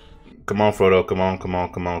 Come on, Frodo. Come on, come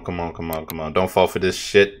on, come on, come on, come on, come on. Don't fall for this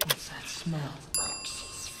shit. What's that smell?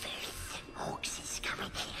 Orcs' filth. Orcs'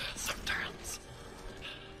 coming sometimes.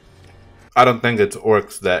 I don't think it's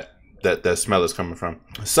orcs that smell is coming from.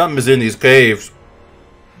 Something is in these caves.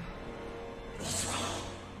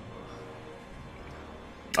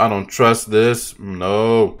 I don't trust this.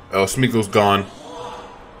 No. Oh, Smeagol's gone.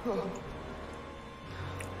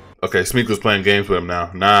 Okay, Smeagol's playing games with him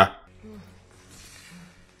now. Nah.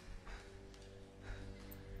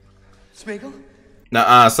 Smeagol?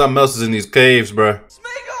 Nah, something else is in these caves, bruh.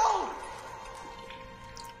 Smeagol!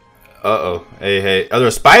 Uh-oh. Hey. Are there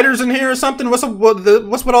spiders in here or something? What's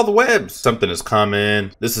with all the webs? Something is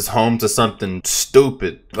coming. This is home to something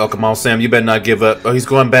stupid. Oh, come on, Sam. You better not give up. Oh, he's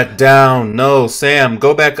going back down. No, Sam.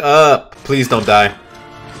 Go back up. Please don't die.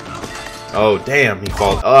 Oh, damn. He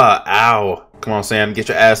falls. Ow. Come on, Sam. Get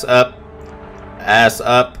your ass up. Ass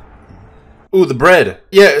up. Ooh, the bread.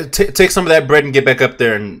 Yeah, take some of that bread and get back up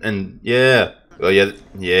there and yeah. Oh, yeah.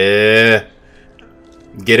 Yeah.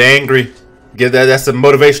 Get angry. Get that. That's some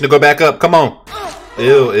motivation to go back up. Come on.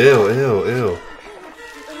 Ew, ew, ew, ew.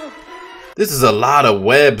 This is a lot of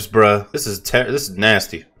webs, bruh. This is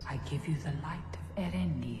nasty. I give you the light of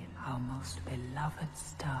Erendi, our most beloved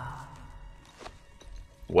star.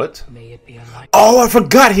 What? May it be a light. Oh, I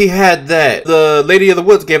forgot he had that. The Lady of the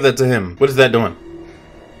Woods gave that to him. What is that doing?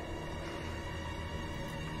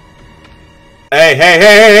 Hey, hey,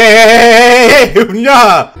 hey, hey, hey, hey, hey,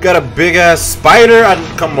 yeah. Got a big ass spider?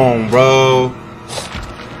 Come on, bro.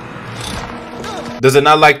 Does it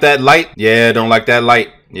not like that light? Yeah, don't like that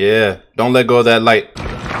light. Yeah, don't let go of that light.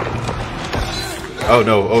 Oh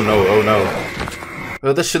no, oh no, oh no.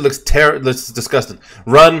 Oh, this shit looks terrible. Looks disgusting.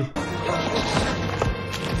 Run.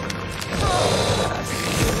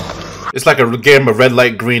 It's like a game of red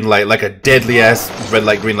light, green light, like a deadly ass red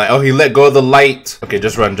light, green light. Oh, he let go of the light. Okay,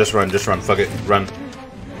 just run, just run, just run. Fuck it, run.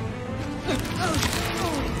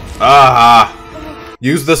 Ah!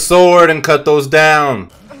 Use the sword and cut those down.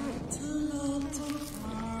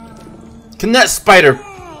 Can that spider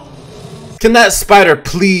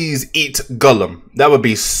please eat Gollum? That would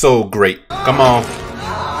be so great. Come on.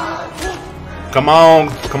 Come on.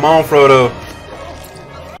 Come on, Frodo.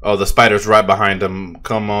 Oh, the spider's right behind him.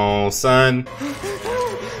 Come on, son.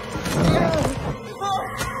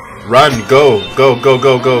 Run. Go. Go, go,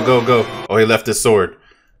 go, go, go, go. Oh, he left his sword.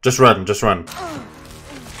 Just run. Just run.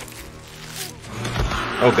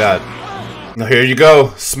 Oh, God. Now, here you go.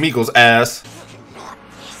 Smeagol's ass.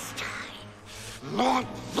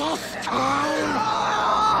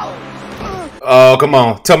 Oh, come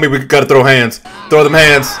on. Tell me we gotta throw hands. Throw them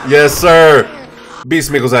hands. Yes, sir. Beat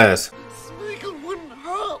Smeagol's ass. Smeagol wouldn't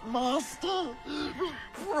hurt, Master.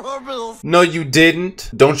 Promise. No, you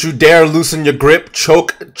didn't. Don't you dare loosen your grip.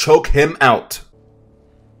 Choke him out.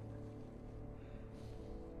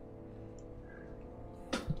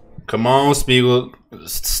 Come on, Smeagol.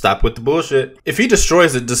 Stop with the bullshit. If he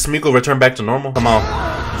destroys it, does Smeagol return back to normal? Come on.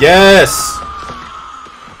 Yes!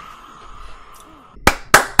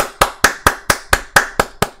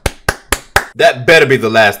 That better be the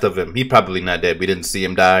last of him. He probably not dead. We didn't see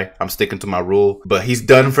him die. I'm sticking to my rule. But he's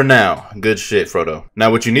done for now. Good shit, Frodo.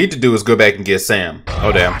 Now what you need to do is go back and get Sam.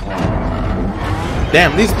 Oh, damn.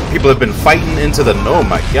 Damn, these people have been fighting into the... Oh,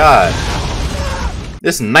 my God.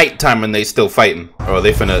 It's nighttime and they still fighting. Oh,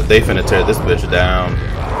 they finna tear this bitch down.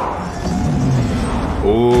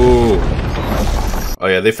 Ooh. Oh,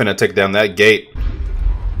 yeah, they finna take down that gate.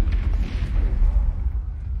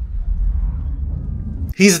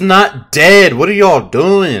 He's not dead. What are y'all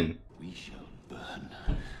doing? We shall burn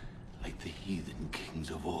like the heathen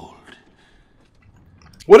kings of old.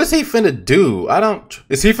 What is he finna do?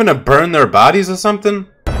 Is he finna burn their bodies or something?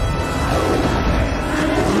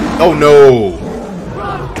 Oh no.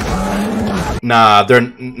 Nah,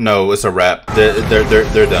 no, it's a wrap. They're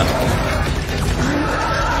done.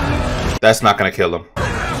 That's not gonna kill them.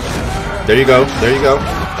 There you go. There you go.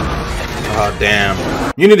 Oh, damn.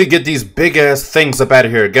 You need to get these big-ass things up out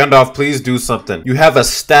of here. Gandalf, please do something. You have a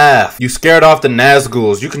staff. You scared off the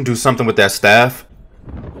Nazguls. You can do something with that staff.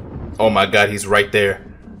 Oh my God, he's right there.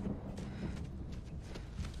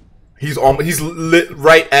 He's lit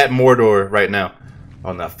right at Mordor right now.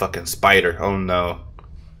 Oh, that fucking spider. Oh, no.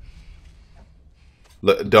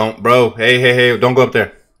 Look, don't, bro. Hey, don't go up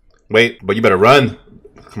there. Wait, but you better run.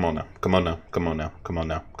 Come on now. Come on now. Come on now. Come on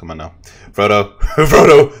now. Come on now. Frodo.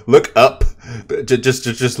 Frodo, look up.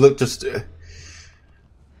 Just look.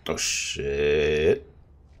 Oh, shit.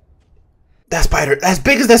 That spider, as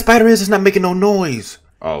big as that spider is, it's not making no noise.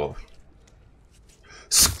 Oh.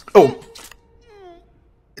 Oh.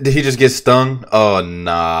 Did he just get stung? Oh,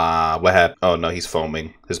 nah. What happened? Oh, no, he's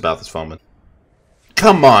foaming. His mouth is foaming.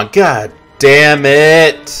 Come on. God damn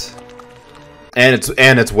it. And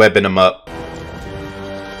it's webbing him up.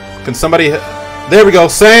 Can somebody... There we go.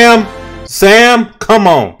 Sam! Sam! Come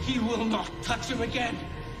on. He will not touch him again.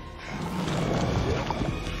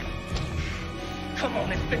 Come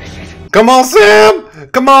on and finish it. Come on, Sam!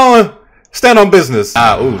 Come on! Stand on business.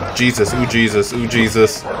 Ah, ooh, Jesus. Ooh, Jesus. Ooh,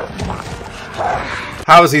 Jesus.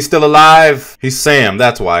 How is he still alive? He's Sam,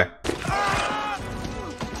 that's why.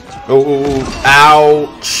 Ooh,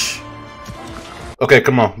 ouch. Okay,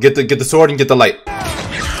 come on. Get the sword and get the light.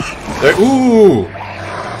 There, ooh!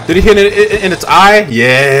 Did he hit it in its eye?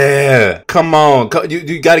 Yeah. Come on.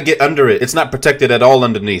 You gotta get under it. It's not protected at all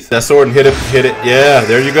underneath. That sword and hit it. Yeah,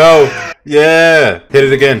 there you go. Yeah. Hit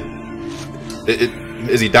it again.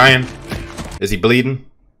 Is he dying? Is he bleeding?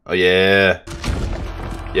 Oh, yeah.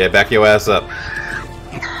 Yeah, back your ass up.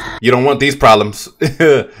 You don't want these problems.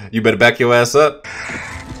 You better back your ass up.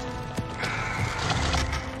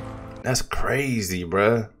 That's crazy,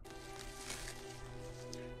 bruh.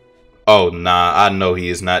 Oh, nah. I know he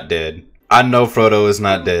is not dead. I know Frodo is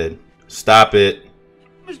not dead. Stop it.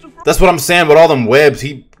 That's what I'm saying with all them webs.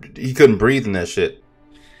 He couldn't breathe in that shit.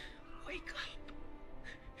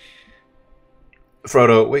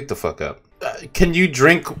 Frodo, wake the fuck up. Can you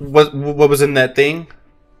drink what was in that thing?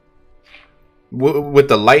 With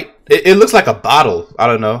the light? It looks like a bottle. I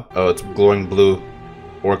don't know. Oh, it's glowing blue.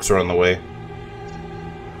 Orcs are on the way.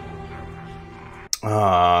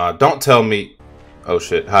 Don't tell me. Oh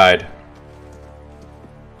shit, hide.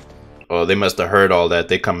 Oh, they must have heard all that.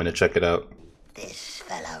 They coming to check it out. This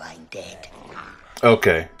fellow ain't dead.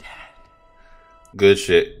 Okay. Good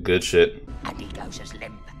shit, good shit. And he goes as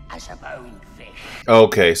limp as a bonefish.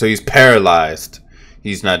 Okay, so he's paralyzed.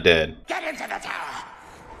 He's not dead. Get into the tower!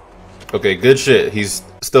 Okay, good shit. He's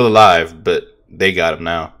still alive, but they got him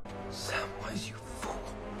now. Samwise, you fool.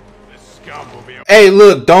 This scum will be a Hey,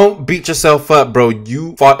 look, don't beat yourself up, bro.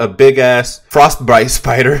 You fought a big-ass frostbite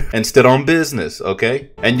spider and stood on business,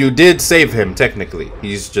 okay? And you did save him, technically.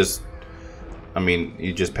 He's just... I mean,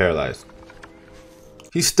 he's just paralyzed.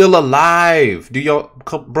 He's still alive. Do y'all...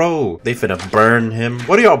 Bro, they finna burn him.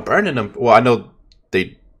 What are y'all burning him? Well, I know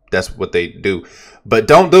that's what they do. But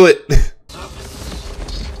don't do it.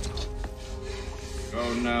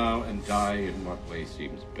 Go now and die in what way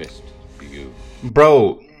seems best for you.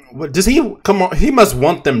 Bro, what does he... Come on, he must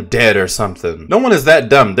want them dead or something. No one is that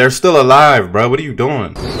dumb. They're still alive, bro. What are you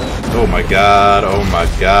doing? Oh my god, oh my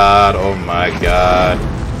god, oh my god.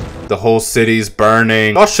 The whole city's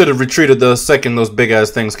burning. Y'all should have retreated the second those big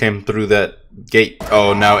ass things came through that gate.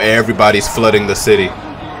 Oh, now everybody's flooding the city.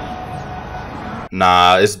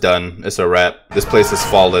 Nah, it's done. It's a wrap. This place is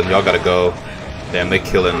fallen. Y'all gotta go. Damn, they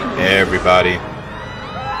killing everybody.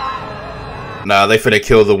 Nah, they finna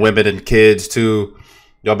kill the women and kids too.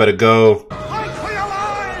 Y'all better go.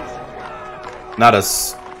 Not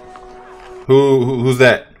us. Who's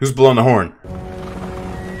that? Who's blowing the horn?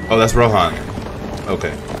 Oh, that's Rohan.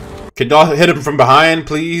 Okay. Can y'all hit him from behind,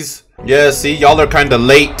 please? Yeah, see, y'all are kind of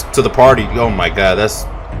late to the party. Oh my god, that's...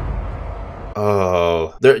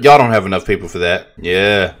 Oh, y'all don't have enough people for that.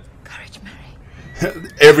 Yeah. Courage,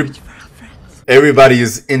 Mary. Everybody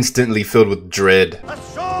is instantly filled with dread. A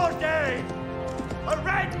sword day! A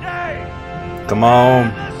red day! Come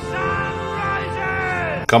on. The sun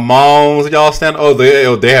rises! Come on, y'all stand. Oh, they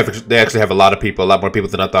actually have a lot of people, a lot more people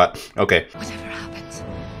than I thought. Okay. Whatever happens,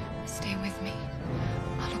 stay with me.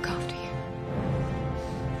 I'll look after you.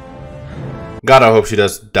 God, I hope she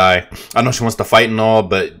does die. I know she wants to fight and all,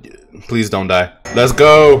 but please don't die. Let's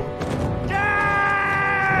go.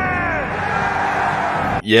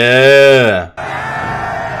 Yeah.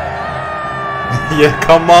 Yeah,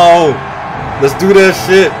 come on. Let's do that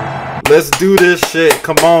shit. Let's do this shit.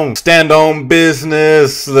 Come on. Stand on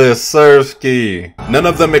business, Lisersky. None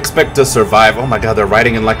of them expect to survive. Oh my god, they're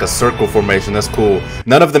riding in like a circle formation. That's cool.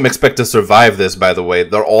 None of them expect to survive this, by the way.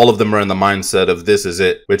 All of them are in the mindset of this is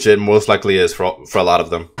it, which it most likely is for a lot of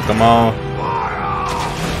them. Come on.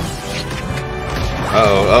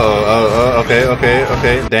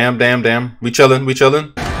 Okay. Damn. We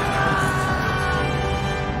chillin'.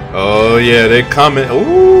 Oh yeah, they coming.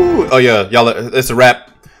 Ooh. Oh yeah, y'all, it's a wrap.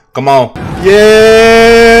 Come on.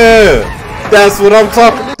 Yeah! That's what I'm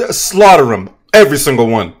talking. Slaughter them. Every single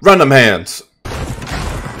one. Run them hands.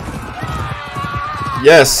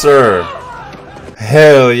 Yes, sir.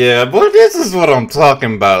 Hell yeah. Boy, this is what I'm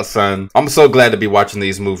talking about, son. I'm so glad to be watching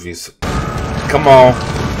these movies. Come on.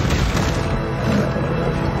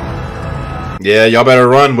 Yeah, y'all better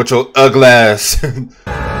run with your ugly ass.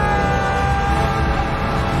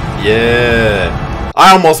 Yeah.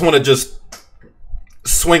 I almost want to just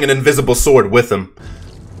swing an invisible sword with him.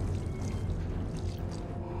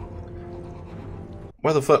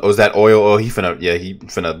 Where the fuck? Oh, is that oil? Oh, he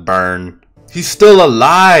finna burn. He's still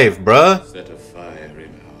alive, bruh. Set a fire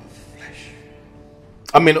in our flesh.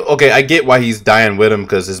 I mean, okay, I get why he's dying with him,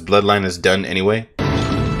 because his bloodline is done anyway.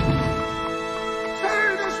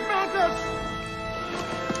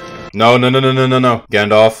 No.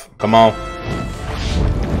 Gandalf, come on.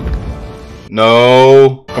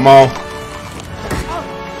 No, come on.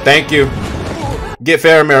 Thank you. Get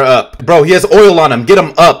Faramir up. Bro, he has oil on him. Get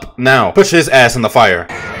him up now. Push his ass in the fire.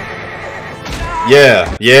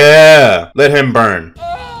 Yeah. Let him burn.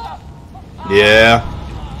 Yeah.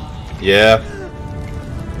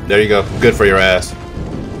 There you go. Good for your ass.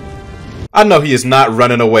 I know he is not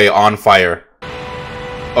running away on fire.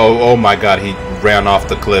 Oh my god, he ran off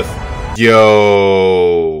the cliff.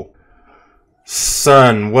 Yo.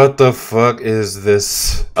 Son, what the fuck is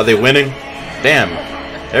this? Are they winning? Damn.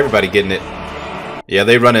 Everybody getting it. Yeah,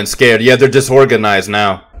 they running scared. Yeah, they're disorganized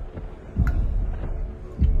now.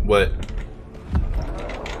 What?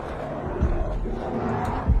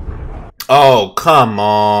 Oh, come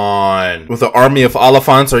on. With an army of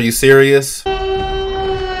Oliphants, are you serious?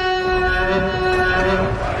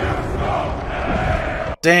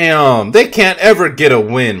 Damn, they can't ever get a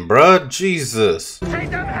win, bruh. Jesus.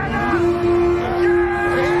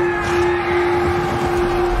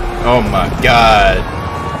 Oh my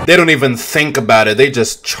god. They don't even think about it. They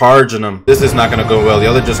just charging them. This is not gonna go well.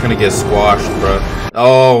 Y'all are just gonna get squashed, bruh.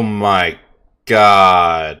 Oh my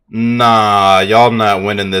god. Nah, y'all not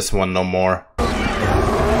winning this one no more.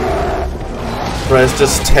 Bruh, it's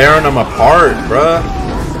just tearing them apart, bruh.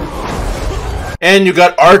 And you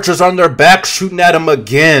got archers on their back shooting at them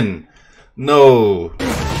again. No.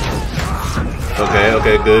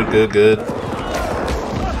 Okay, good.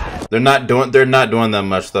 They're not doing that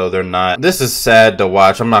much though. They're not. This is sad to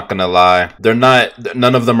watch. I'm not gonna lie.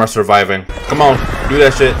 None of them are surviving. Come on, do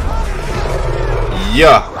that shit.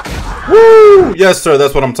 Yeah. Woo! Yes, sir.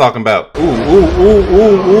 That's what I'm talking about. Ooh.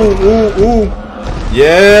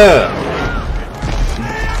 Yeah.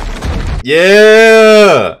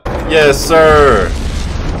 Yeah. Yes, sir.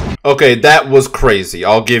 Okay, that was crazy.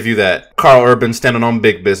 I'll give you that. Carl Urban standing on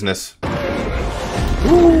big business.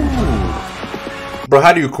 Ooh. Bro,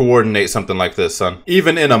 how do you coordinate something like this, son?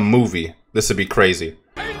 Even in a movie, this would be crazy.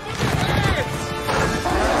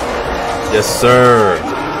 Yes, sir.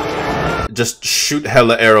 Just shoot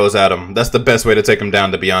hella arrows at him. That's the best way to take him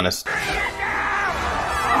down, to be honest.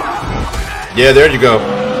 Yeah, there you go.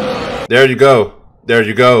 There you go. There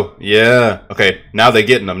you go. Yeah. Okay, now they're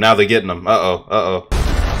getting them. Now they're getting them. Uh-oh.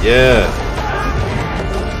 Yeah.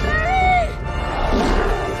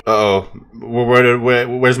 Uh-oh.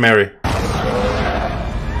 Where's Mary?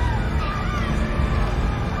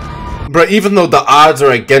 Bro, even though the odds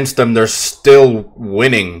are against them, they're still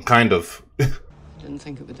winning, kind of. Didn't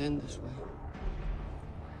think it would end this way.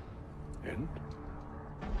 End?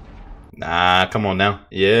 Nah, come on now.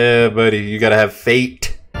 Yeah, buddy, you gotta have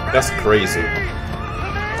fate. That's crazy.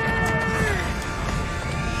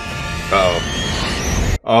 Uh-oh.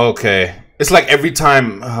 Okay. It's like every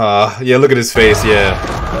time... yeah, look at his face, yeah.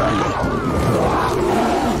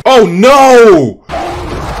 Oh, no!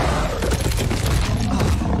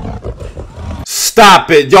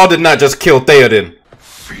 Stop it! Y'all did not just kill Theoden.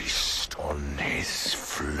 Feast on his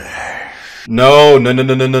flesh. No.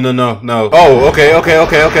 Oh, okay.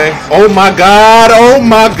 Oh my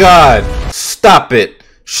god! Stop it.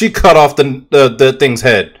 She cut off the thing's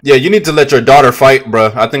head. Yeah, you need to let your daughter fight,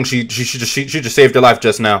 bruh. I think she just saved your life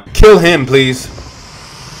just now. Kill him, please.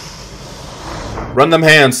 Run them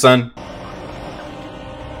hands, son.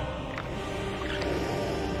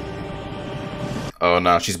 Oh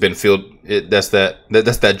no, she's been filled. That's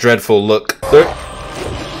that dreadful look.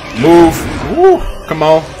 Move. Woo. Come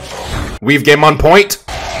on. Weave game on point.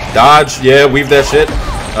 Dodge. Yeah, weave that shit.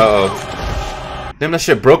 Uh-oh. Damn, that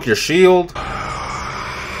shit broke your shield.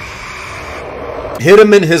 Hit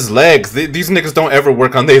him in his legs. These niggas don't ever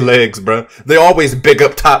work on their legs, bro. They always big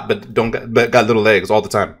up top, but got little legs all the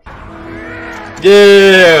time.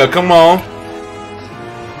 Yeah, come on.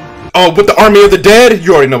 Oh, with the army of the dead?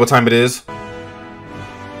 You already know what time it is.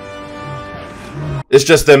 It's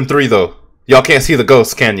just them three, though. Y'all can't see the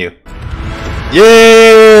ghosts, can you?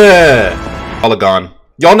 Yeah! All are gone.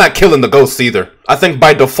 Y'all not killing the ghosts either. I think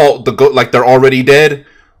by default, the like they're already dead.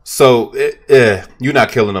 So, you're not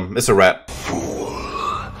killing them. It's a wrap.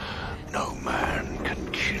 No man can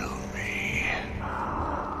kill me.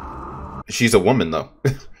 She's a woman, though.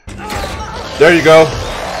 There you go.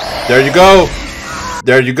 There you go.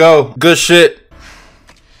 There you go. Good shit.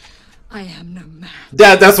 I am no man.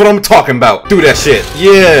 That's what I'm talking about. Do that shit.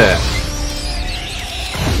 Yeah.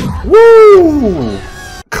 Woo.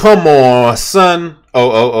 Come on, son.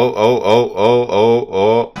 Oh.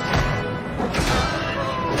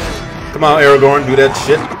 Come on, Aragorn. Do that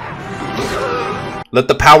shit. Let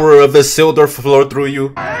the power of Isildur flow through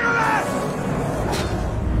you.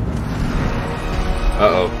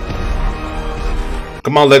 Uh-oh.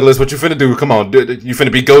 Come on, Legolas, what you finna do? Come on, you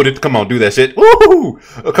finna be goated? Come on, do that shit. Woohoo!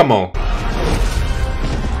 Oh, come on.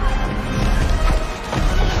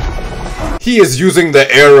 He is using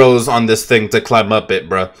the arrows on this thing to climb up it,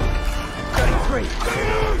 bruh.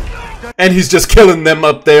 And he's just killing them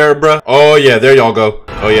up there, bruh. Oh, yeah, there y'all go.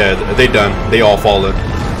 Oh, yeah, they done. They all fallen.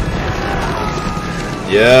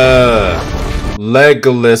 Yeah.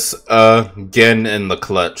 Legolas again in the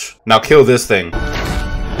clutch. Now kill this thing.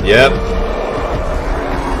 Yep.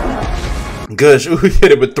 Gosh, ooh,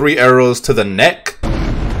 hit it with 3 arrows to the neck.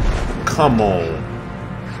 Come on.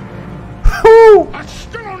 Whew. That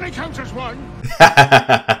still only counts as one.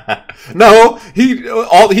 No,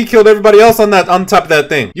 he killed everybody else on top of that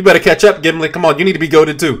thing. You better catch up, Gimli. Come on, you need to be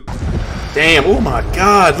goated too. Damn, oh my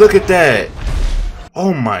god, look at that.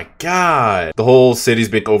 Oh my god. The whole city's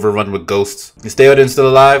been overrun with ghosts. Is Theoden still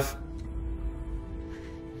alive?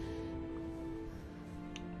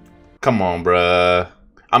 Come on, bruh.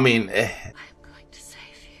 I mean, I'm going to save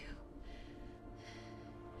you.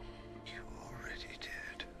 You already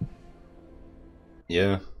did.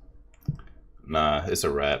 Yeah. Nah, it's a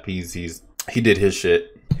wrap. He did his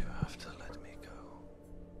shit. You have to let me go.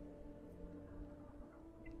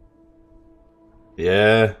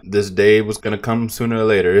 Yeah, this day was gonna come sooner or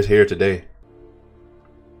later. It's here today.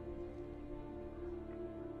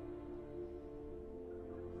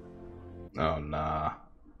 Oh nah,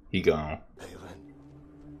 he gone.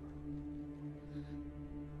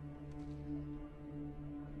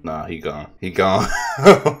 Nah, he gone. He gone.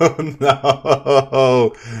 Oh,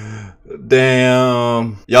 no.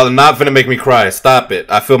 Damn. Y'all are not finna make me cry. Stop it.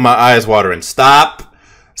 I feel my eyes watering. Stop.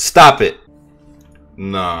 Stop it.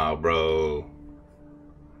 Nah, bro.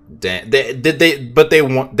 Damn. They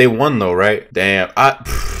won though, right? Damn.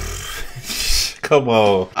 Come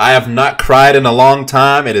on. I have not cried in a long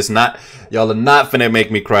time. It is not. Y'all are not finna make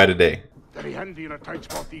me cry today. Very handy in a tight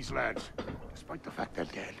spot, these lads, despite the fact they're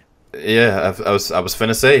dead. Yeah, I was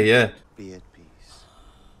finna say, yeah. Be at peace.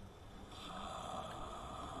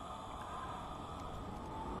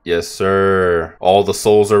 Yes, sir. All the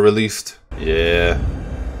souls are released. Yeah.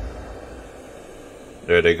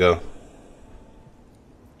 There they go.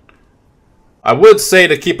 I would say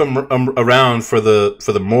to keep them around for the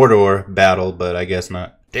Mordor battle, but I guess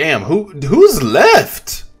not. Damn, who's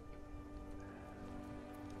left?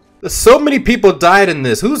 There's so many people died in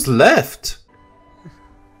this. Who's left?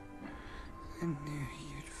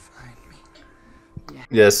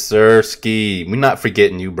 Yes, sir, Ski. We're not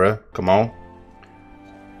forgetting you, bruh. Come on.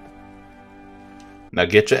 Now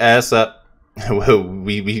get your ass up. Well,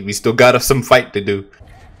 we still got some fight to do.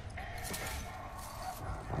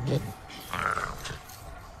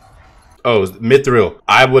 Oh, Mithril.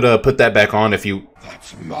 I would put that back on if you...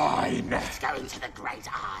 That's mine. Let's go into the Great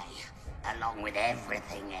Eye, along with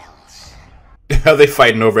everything else. Are they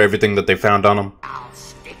fighting over everything that they found on them? I'll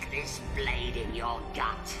stick this blade in your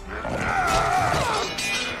gut.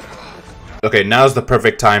 Okay, now's the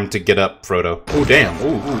perfect time to get up, Frodo. Oh, damn.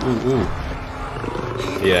 Ooh.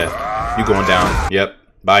 Yeah, you going down. Yep.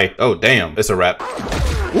 Bye. Oh, damn. It's a wrap.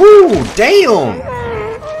 Ooh, damn.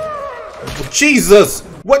 Jesus.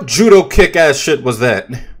 What judo kick-ass shit was that?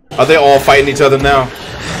 Are they all fighting each other now?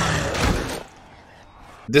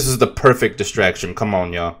 This is the perfect distraction. Come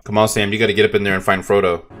on, y'all. Come on, Sam. You gotta get up in there and find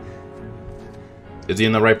Frodo. Is he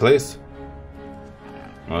in the right place?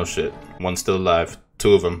 Oh, shit. One's still alive.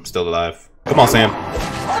 2 of them still alive. Come on, Sam.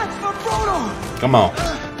 Come on.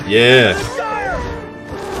 Yeah.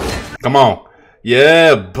 Come on.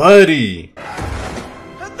 Yeah, buddy.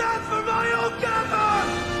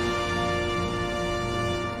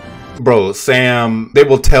 Bro, Sam, they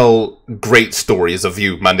will tell great stories of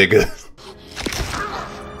you, my nigga.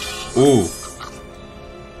 Ooh.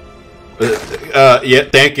 Yeah,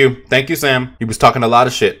 thank you. Thank you, Sam. He was talking a lot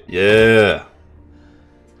of shit. Yeah.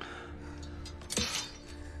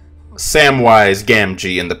 Samwise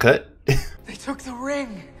Gamgee in the cut. They took the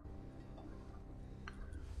ring.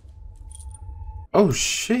 Oh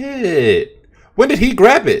shit. When did he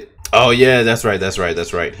grab it? Oh yeah, that's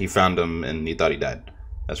right. He found him and he thought he died.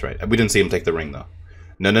 That's right. We didn't see him take the ring though.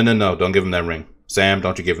 No. Don't give him that ring. Sam,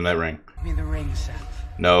 don't you give him that ring. Give me the ring, Sam.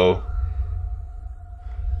 No.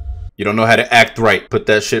 You don't know how to act right. Put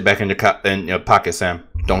that shit back in your pocket, Sam.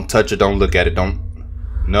 Don't touch it. Don't look at it. Don't.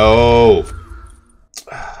 No.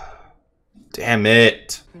 Damn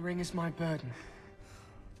it. The ring is my burden.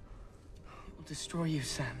 It will destroy you,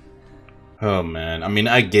 Sam. Oh man. I mean,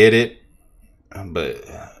 I get it, but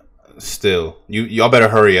still, y'all better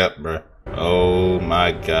hurry up, bro. Oh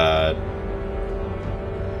my god.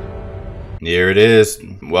 Here it is.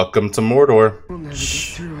 Welcome to Mordor. We'll never get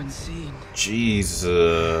through unseen.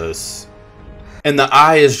 Jesus. And the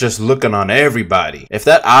eye is just looking on everybody. If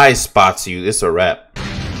that eye spots you, it's a wrap.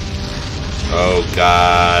 Oh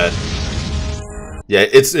god. Yeah,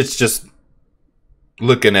 it's just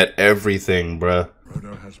looking at everything, bruh.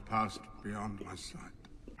 Frodo has passed beyond my sight.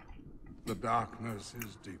 The darkness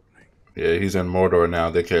is deepening. Yeah, he's in Mordor now.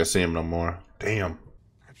 They can't see him no more. Damn.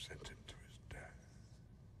 I've sent him to his death.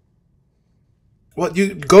 What?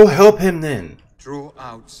 You go help him then. Draw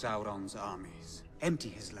out Sauron's armies, empty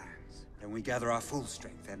his lands, Then we gather our full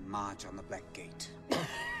strength and march on the Black Gate.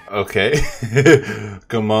 Okay.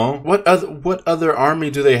 Come on. What other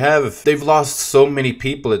army do they have? They've lost so many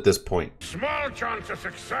people at this point. Small chance of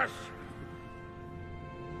success.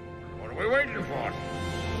 What are we waiting for?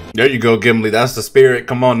 There you go, Gimli. That's the spirit.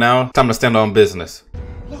 Come on now. Time to stand on business.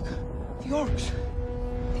 Look, the orcs.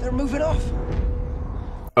 They're moving off.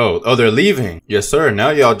 Oh, they're leaving. Yes, sir. Now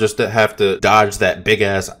y'all just have to dodge that big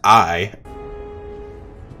ass eye.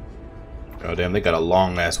 Oh, damn. They got a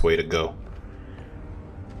long ass way to go.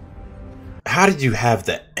 How did you have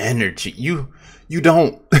the energy? You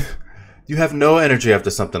don't. You have no energy after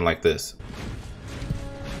something like this.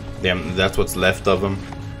 Damn, that's what's left of them.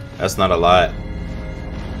 That's not a lot.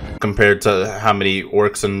 Compared to how many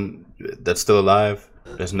orcs that's still alive.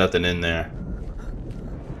 There's nothing in there.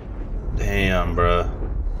 Damn, bruh.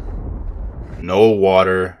 No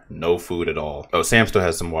water, no food at all. Oh, Sam still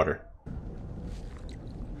has some water.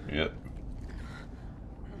 Yep.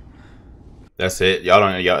 That's it. Y'all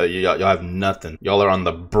have nothing. Y'all are on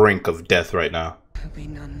the brink of death right now. There'll be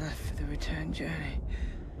none left for the return journey.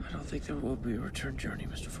 I don't think there will be a return journey,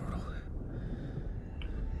 Mr. Frodo.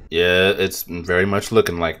 Yeah, it's very much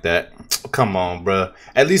looking like that. Come on, bruh.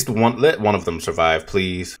 At least let one of them survive,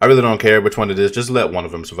 please. I really don't care which one it is. Just let one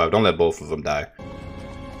of them survive. Don't let both of them die.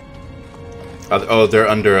 Oh, they're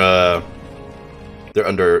under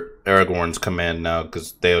Aragorn's command now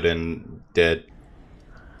because Theoden dead.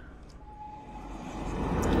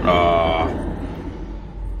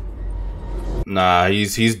 Nah,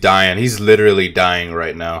 he's dying. He's literally dying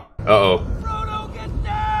right now. Uh-oh.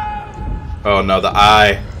 Oh no, the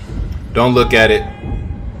eye. Don't look at it.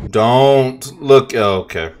 Don't look. Oh,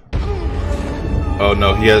 okay. Oh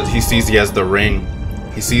no, he sees he has the ring.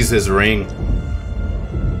 He sees his ring.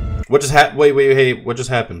 What just happened? Wait, hey, what just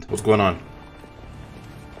happened? What's going on?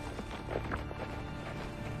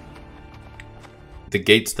 The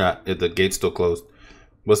gate's still closed.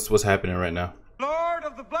 What's happening right now? Lord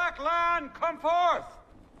of the Black Land, come forth!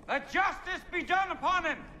 Let justice be done upon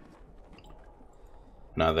him!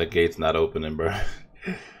 Nah, that gate's not opening, bro.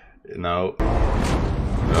 No.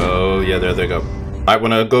 Oh yeah, there they go. I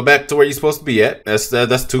wanna go back to where you're supposed to be at. That's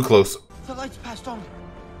too close. The light's passed on,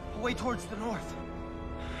 away towards the north.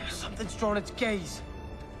 Something's drawn its gaze.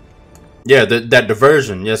 Yeah, that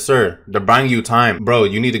diversion, yes sir. They're buying you time. Bro,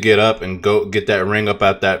 you need to get up and go get that ring up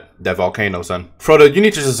at that volcano, son. Frodo, you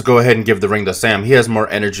need to just go ahead and give the ring to Sam. He has more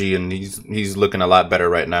energy and he's looking a lot better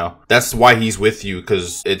right now. That's why he's with you,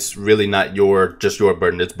 because it's really not just your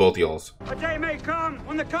burden, it's both y'all's. A day may come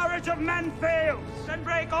when the courage of men fails and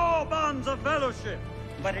break all bonds of fellowship.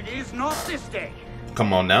 But it is not this day.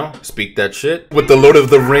 Come on now, speak that shit. With the Lord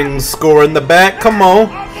of the Rings score in the back, come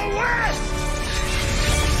on.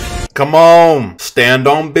 Come on, stand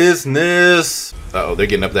on business. Uh-oh, they're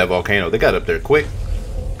getting up that volcano. They got up there quick.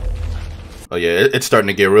 Oh yeah, it's starting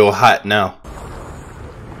to get real hot now.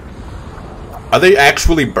 Are they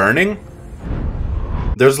actually burning?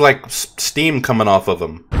 There's like steam coming off of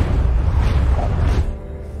them.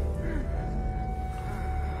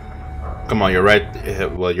 Come on, you're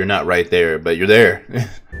right. Well, you're not right there, but you're there.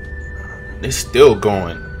 They're still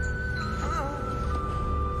going.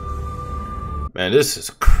 Man, this is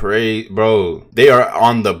crazy, bro. They are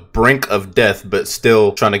on the brink of death, but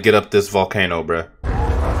still trying to get up this volcano, bro.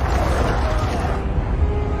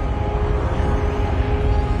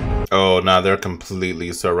 Oh, nah, they're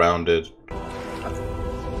completely surrounded.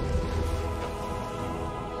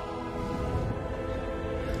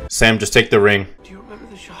 Sam, just take the ring. Do you remember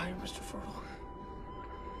the Shire, Mr. Frodo?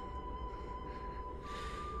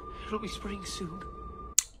 It'll be spring soon.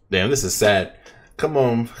 Damn, this is sad. Come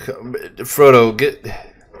on, Frodo, get...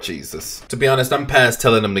 Jesus. To be honest, I'm past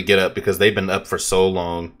telling them to get up because they've been up for so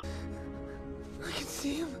long. I can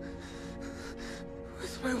see him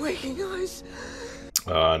with my waking eyes.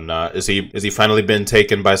 Nah. Is he finally been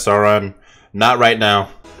taken by Sauron? Not right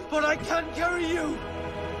now. But I can't carry you.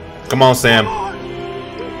 Come on, Sam.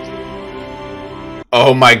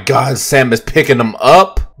 Oh my god, Sam is picking him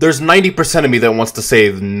up? There's 90% of me that wants to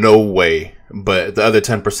say no way. But the other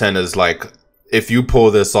 10% is like... If you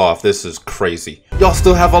pull this off, this is crazy. Y'all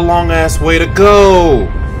still have a long ass way to go.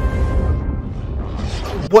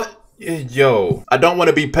 What? Yo, I don't want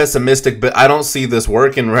to be pessimistic, but I don't see this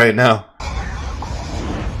working right now.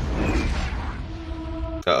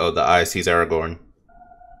 Uh-oh, the eye sees Aragorn.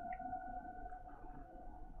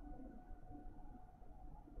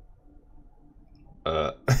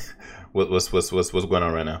 What's going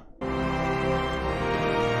on right now?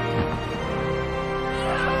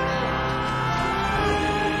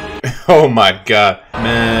 Oh my god,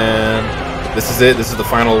 man. This is it. This is the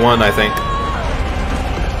final one, I think.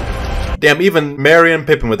 Damn, even Merry and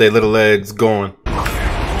Pippin with their little legs going.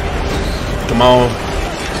 Come on.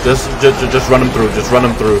 Just run them through. Just run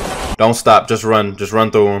them through. Don't stop. Just run. Just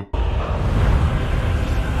run through them.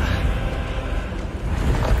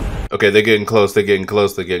 Okay, they're getting close. They're getting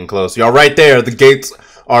close. They're getting close. Y'all right there. The gates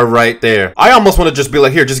are right there. I almost want to just be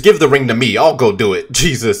like, here, just give the ring to me. I'll go do it.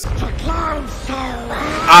 Jesus.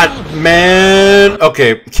 Man.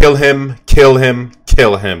 Okay, kill him. Kill him.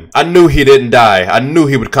 Kill him. I knew he didn't die. I knew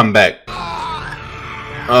he would come back.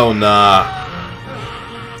 Oh, nah.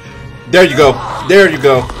 There you go. There you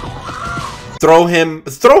go. Throw him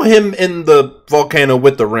in the volcano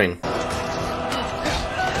with the ring.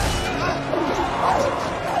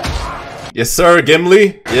 Yes, sir,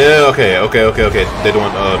 Gimli? Yeah, okay. They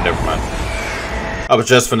doing, never mind. I was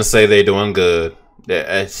just finna say they doing good.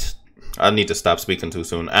 Yeah, I need to stop speaking too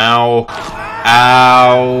soon. Ow.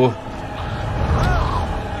 Ow.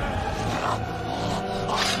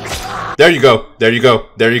 There you go. There you go.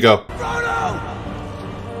 There you go.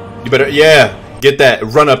 You better, yeah, get that.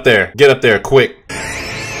 Run up there. Get up there, quick.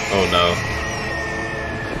 Oh, no.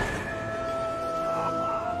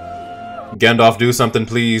 Gandalf, do something,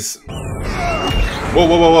 please. Whoa,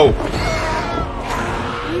 whoa, whoa, whoa.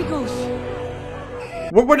 Eagles.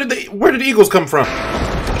 Where did the eagles come from?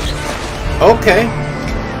 Okay.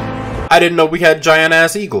 I didn't know we had giant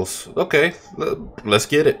ass eagles. Okay, let's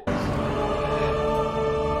get it.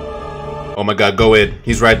 Oh my god, go in.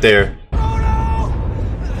 He's right there.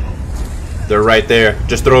 They're right there.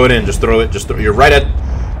 Just throw it in. Just throw it. You're right at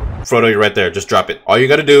Frodo. You're right there. Just drop it. All you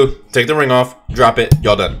gotta do, take the ring off, drop it.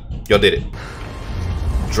 Y'all done. Y'all did it.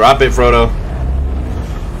 Drop it, Frodo.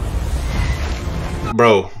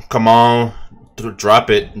 Bro, come on. Drop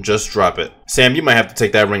it. Just drop it. Sam, you might have to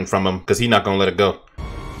take that ring from him because he's not gonna let it go.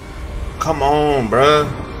 Come on, bruh.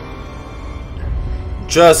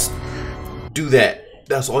 Just do that.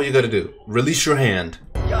 That's all you gotta do. Release your hand.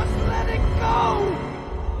 Just let it go.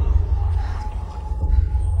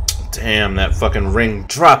 Damn, that fucking ring.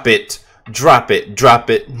 Drop it. Drop it. Drop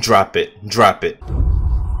it. Drop it. Drop it.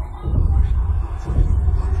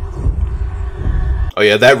 Oh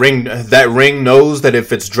yeah, that ring knows that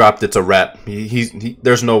if it's dropped, it's a wrap.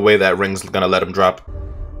 There's no way that ring's gonna let him drop.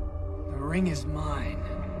 The ring is mine.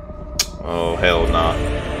 Oh, hell nah.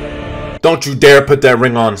 Don't you dare put that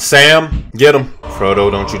ring on. Sam, get him. Frodo,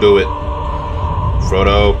 don't you do it.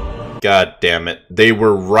 Frodo. God damn it. They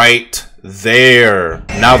were right there.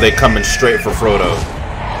 Now they coming straight for Frodo.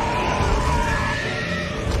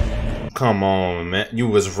 Come on, man. You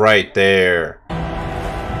was right there.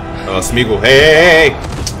 Smeagol. Hey!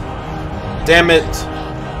 Damn it.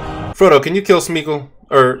 Frodo, can you kill Smeagol?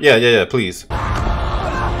 Or, yeah, please.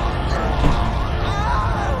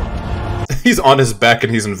 He's on his back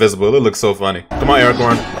and he's invisible. It looks so funny. Come on,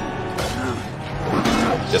 Aragorn.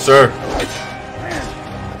 Yes, sir.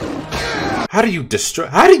 How do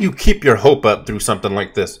you keep your hope up through something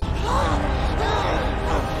like this?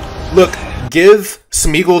 Look, give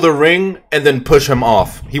Smeagol the ring and then push him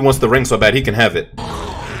off. He wants the ring so bad he can have it.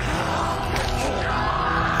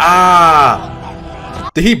 Ah!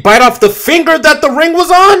 Did he bite off the finger that the ring was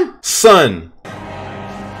on? Son.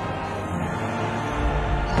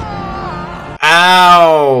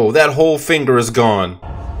 Ow! That whole finger is gone.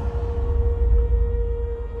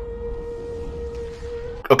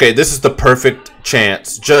 Okay, this is the perfect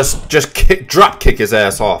chance. Just drop kick his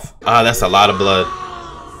ass off. Ah, that's a lot of blood.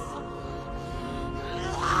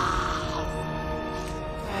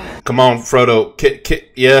 Come on, Frodo.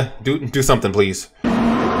 Yeah, do something, please.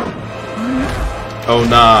 Oh,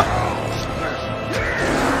 nah.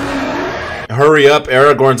 Hurry up,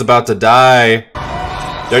 Aragorn's about to die.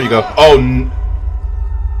 There you go. Oh,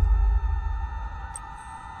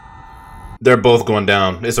 they're both going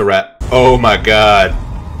down. It's a wrap. Oh my god.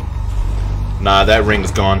 Nah, that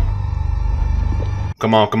ring's gone.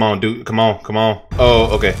 Come on, dude. Come on.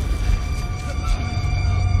 Oh, okay.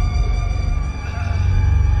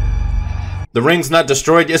 The ring's not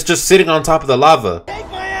destroyed. It's just sitting on top of the lava.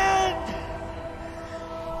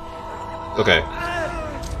 Okay.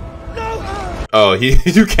 Oh,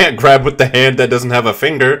 you can't grab with the hand that doesn't have a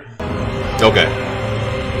finger. Okay.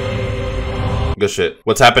 Good shit.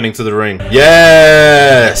 What's happening to the ring?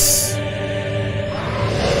 Yes!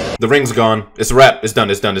 The ring's gone. It's a wrap. It's done.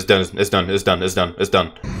 It's done. What's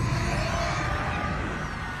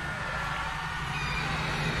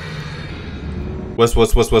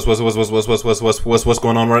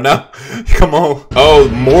going on right now? Come on. Oh,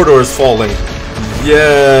 Mordor's falling.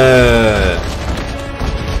 Yeah.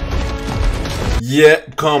 Yeah,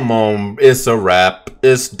 come on. It's a wrap.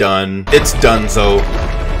 It's done. It's donezo.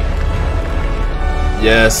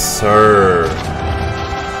 Yes, sir.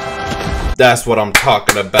 That's what I'm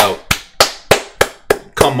talking about.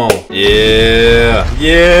 Come on. Yeah.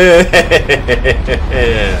 Yeah.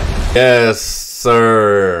 Yes,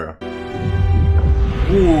 sir.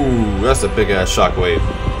 Ooh, that's a big ass shockwave.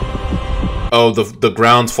 Oh, the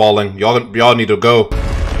ground's falling. Y'all need to go.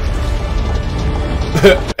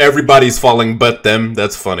 Everybody's falling but them.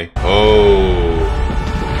 That's funny. Oh.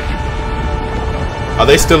 Are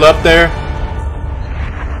they still up there?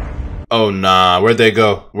 Oh nah, where'd they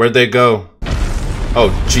go? Where'd they go? Oh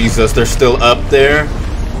Jesus, they're still up there?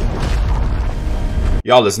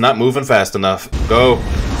 Y'all is not moving fast enough. Go.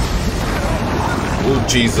 Oh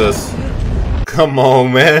Jesus. Come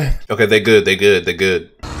on, man. Okay, they good, they good, they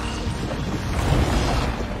good.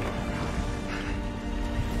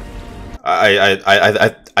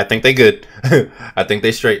 I think they good. I think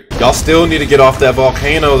they straight. Y'all still need to get off that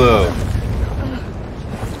volcano though.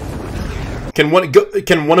 Can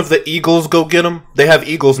one of the eagles go get them? They have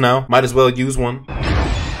eagles now. Might as well use one.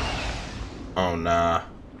 Oh nah.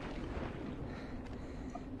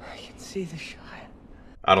 I can see the Shire.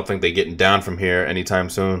 I don't think they're getting down from here anytime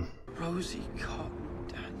soon. Rosie caught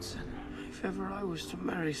dancing. If ever I was to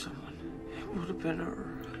marry someone, it would have been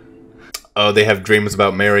her. Oh, they have dreams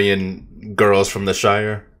about marrying girls from the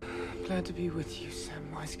Shire. I'm glad to be with you,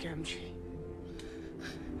 Samwise Gamgee.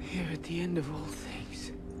 Here at the end of all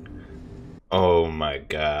things. Oh my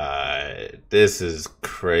god. This is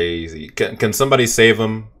crazy. Can somebody save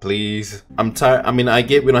him, please? I'm tired. I mean, I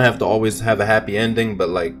get we don't have to always have a happy ending, but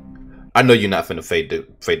like, I know you're not finna fade to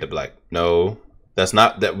black. No. That's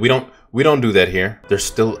not that we don't do that here. They're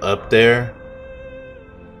still up there.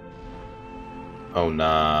 Oh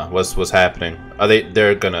nah, what's happening?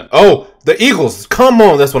 They're gonna, oh, the eagles, come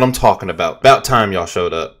on, that's what I'm talking about. About time y'all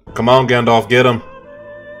showed up. Come on, Gandalf, get him.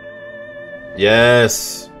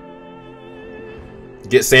 Yes.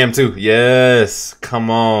 Get Sam too, yes,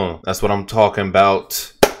 come on. That's what I'm talking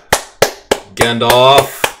about.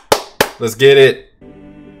 Gandalf, let's get it.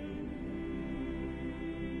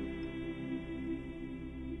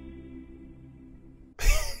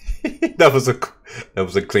 That was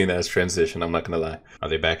a clean ass transition, I'm not gonna lie. Are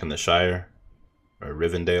they back in the Shire? Or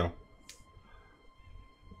Rivendell?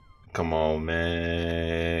 Come on,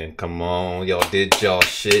 man. Come on. Y'all did y'all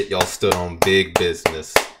shit. Y'all stood on big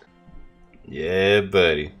business. Yeah,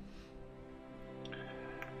 buddy.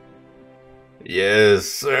 Yes,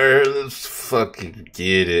 sir. Let's fucking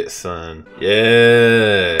get it, son.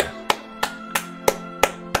 Yeah.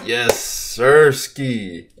 Yes, sir,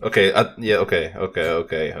 ski. Okay, yeah, okay. All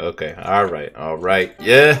right.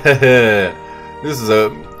 Yeah. This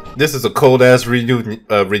is a cold ass reunion.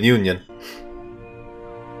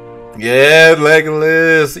 Yeah,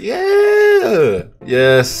 Legolas. Yeah.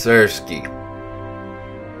 Yes, sir, ski.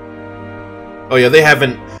 Oh yeah, they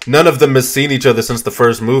haven't. None of them has seen each other since the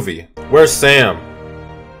first movie. Where's Sam?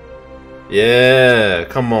 Yeah,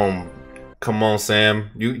 come on. Come on, Sam.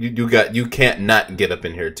 You can't not get up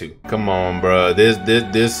in here too. Come on, bro. This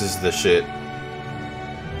is the shit.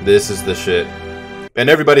 This is the shit. And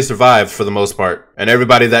everybody survived for the most part. And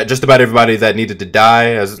just about everybody that needed to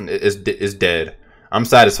die is dead. I'm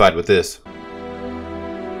satisfied with this.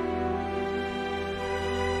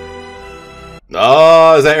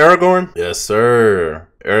 Oh, is that Aragorn? Yes, sir.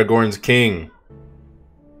 Aragorn's king.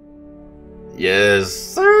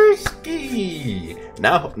 Yes, sirski.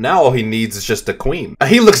 Now all he needs is just a queen.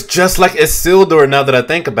 He looks just like Isildur now that I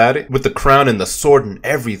think about it. With the crown and the sword and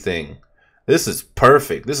everything. This is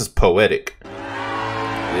perfect. This is poetic.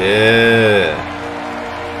 Yeah.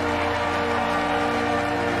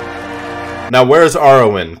 Now where's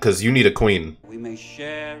Arwen? Because you need a queen. We may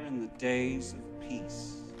share in the days of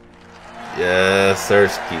peace. Yes,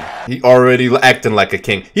 Sirski. He already acting like a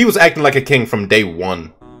king. He was acting like a king from day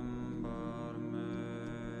one.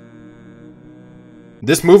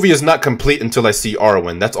 This movie is not complete until I see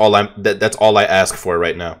Arwen. That's all I ask for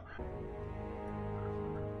right now.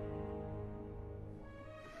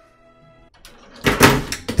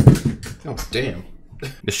 Oh damn.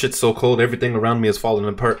 This shit's so cold, everything around me is falling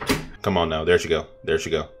apart. Come on now, there she go. There she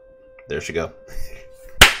go. There she go.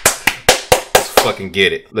 Let's fucking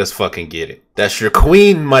get it. Let's fucking get it. That's your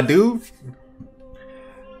queen, my dude.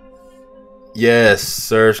 Yes,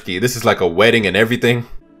 Sirski. This is like a wedding and everything.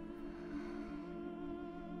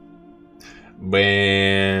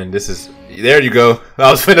 Man, this is, there you go.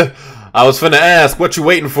 I was finna ask, what you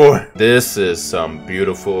waiting for? This is some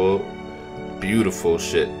beautiful, beautiful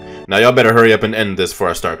shit. Now y'all better hurry up and end this before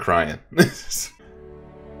I start crying.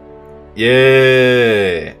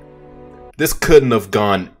 Yeah. This couldn't have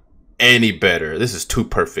gone any better. This is too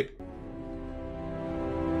perfect.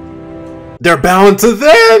 They're bowing to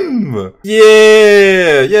them!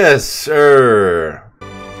 Yeah! Yes, sir.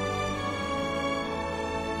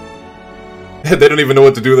 They don't even know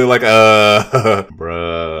what to do. They're like,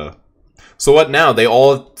 bruh. So what now? They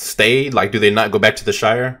all stay? Like, do they not go back to the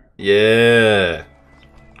Shire? Yeah.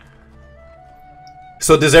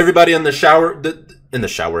 So does everybody in the shower...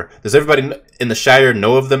 Does everybody in the Shire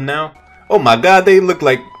know of them now? Oh my god, they look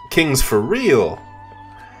like kings for real.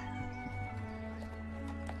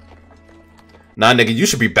 Nah, nigga, you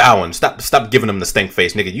should be bowing. Stop giving them the stink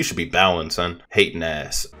face, nigga. You should be bowing, son. Hating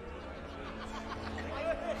ass.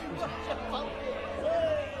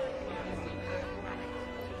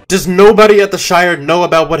 Does nobody at the Shire know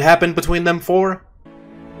about what happened between them four?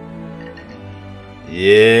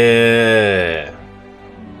 Yeah.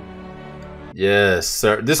 Yes,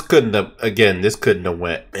 sir. This couldn't have, again, this couldn't have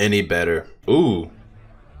went any better. Ooh.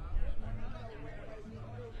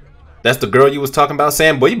 That's the girl you was talking about,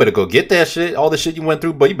 Sam? Boy, you better go get that shit. All the shit you went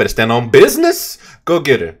through, boy, you better stand on business. Go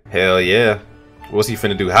get her. Hell yeah. What's he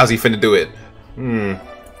finna do? How's he finna do it?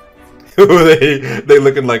 They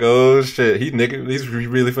looking like, oh shit, he's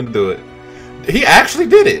really finna do it. He actually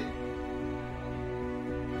did it.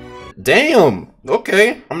 Damn.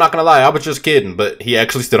 Okay. I'm not gonna lie, I was just kidding, but he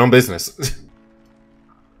actually stood on business.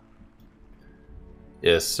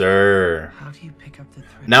 Yes, sir. How do you pick up the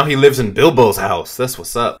thread? Now he lives in Bilbo's house. That's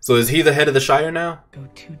what's up. So is he the head of the Shire now? Go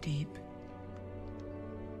too deep.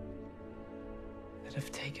 That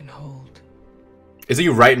have taken hold. Is he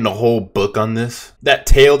writing a whole book on this? That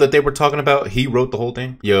tale that they were talking about, he wrote the whole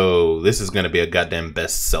thing? Yo, this is gonna be a goddamn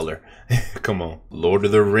bestseller. Come on. Lord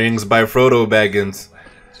of the Rings by Frodo Baggins.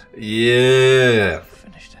 Yeah.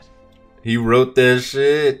 Finished it. He wrote that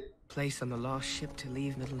shit. Place on the last ship to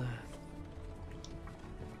leave Middle Earth.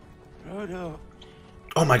 Frodo.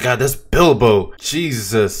 Oh my god, that's Bilbo.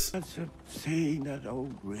 Jesus. What's up seeing that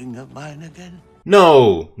old ring of mine again?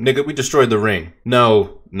 No, nigga, we destroyed the ring.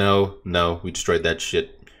 No, we destroyed that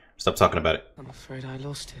shit. Stop talking about it. I'm afraid I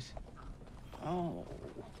lost it. Oh.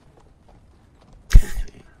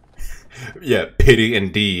 Yeah, pity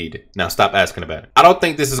indeed. Now stop asking about it. I don't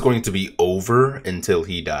think this is going to be over until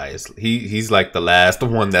he dies. He's like the last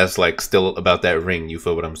one that's like still about that ring, you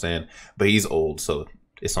feel what I'm saying? But he's old, so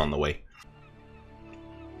it's on the way.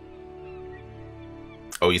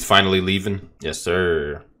 Oh, he's finally leaving? Yes,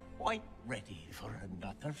 sir. Quite ready for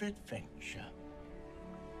another adventure.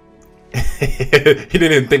 He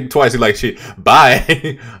didn't even think twice. He like, shit,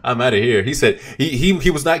 bye. I'm out of here. He said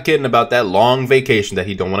he was not kidding about that long vacation that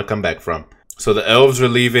he don't want to come back from. So the elves are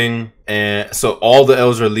leaving, and so all the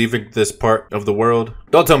elves are leaving this part of the world.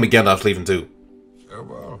 Don't tell me Gandalf's leaving too.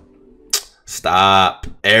 Farewell. Stop.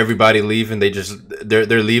 Everybody leaving. They're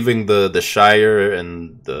leaving the Shire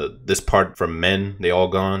and this part from men. They all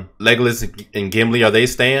gone. Legolas and Gimli, are they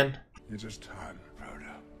staying? It is time,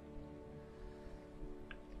 Frodo.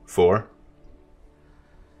 For?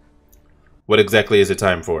 What exactly is it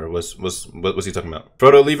time for? What was he talking about?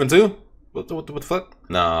 Frodo leaving too? What the fuck?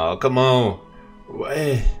 No, come on.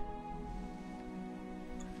 Wait.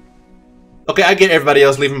 Okay, I get everybody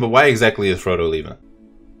else leaving, but why exactly is Frodo leaving?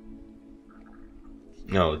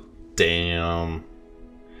 No, damn.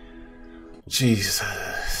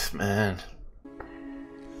 Jesus, man.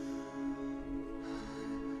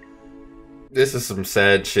 This is some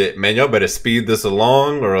sad shit, man. Y'all better speed this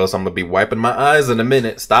along or else I'm gonna be wiping my eyes in a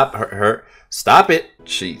minute. Stop, stop it.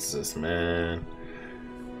 Jesus, man.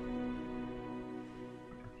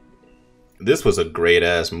 This was a great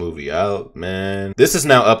ass movie. Oh man, this is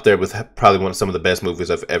now up there with probably some of the best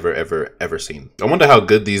movies I've ever seen. I wonder how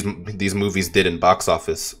good these movies did in box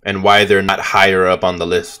office and why they're not higher up on the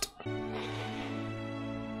list.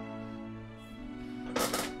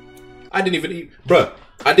 I didn't even eat, bruh.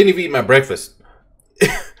 I didn't even eat my breakfast.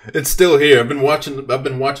 It's still here. I've been watching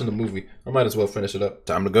the movie. I might as well finish it up.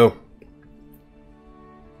 Time to go.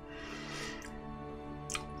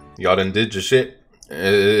 Y'all done did your shit.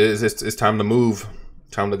 It's time to move.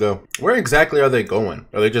 Time to go. Where exactly are they going?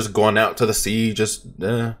 Are they just going out to the sea?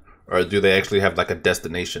 Or do they actually have like a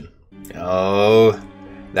destination? Oh,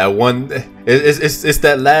 that one. It's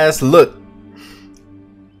that last look.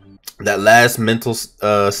 That last mental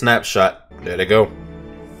snapshot. There they go.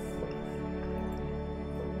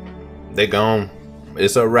 They gone.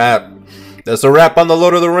 It's a wrap. That's a wrap on the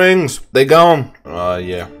Lord of the Rings. They gone.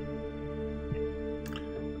 Yeah.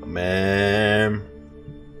 Man.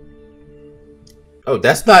 Oh,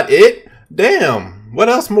 that's not it? Damn. What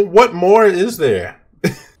else? What more is there?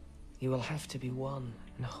 You will have to be one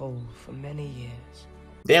and whole for many years.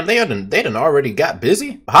 Damn, they done already got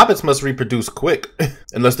busy? Hobbits must reproduce quick.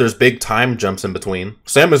 Unless there's big time jumps in between.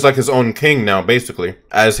 Sam is like his own king now, basically.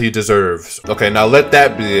 As he deserves. Okay, now let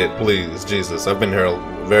that be it, please. Jesus, I've been here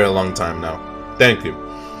a very long time now. Thank you.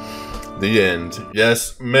 The end.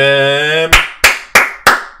 Yes, ma'am.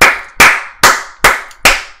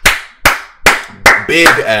 Big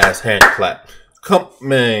ass hand clap. Come,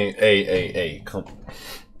 man. Hey, come.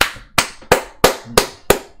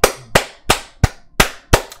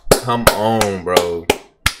 Come on, bro.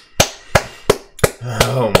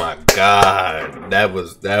 Oh my God. That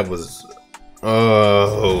was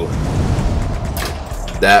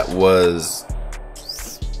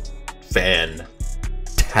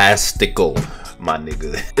fantastical, my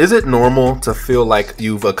nigga. Is it normal to feel like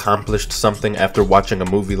you've accomplished something after watching a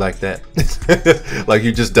movie like that? Like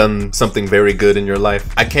you just done something very good in your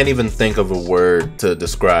life? I can't even think of a word to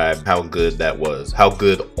describe how good that was, how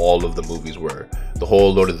good all of the movies were. The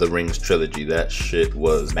whole Lord of the Rings trilogy, that shit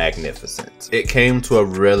was magnificent. It came to a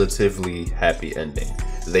relatively happy ending.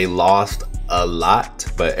 They lost a lot,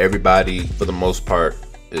 but everybody, for the most part,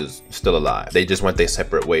 is still alive. They just went their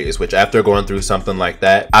separate ways, which after going through something like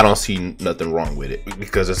that, I don't see nothing wrong with it,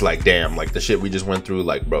 because it's like, damn, like the shit we just went through,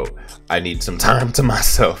 like, bro, I need some time to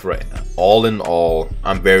myself right now. All in all,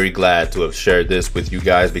 I'm very glad to have shared this with you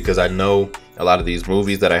guys, because I know a lot of these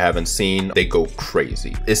movies that I haven't seen, they go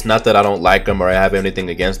crazy. It's not that I don't like them or I have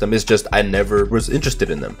anything against them. It's just I never was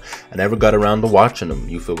interested in them. I never got around to watching them.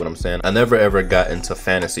 You feel what I'm saying? I never ever got into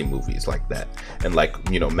fantasy movies like that. And like,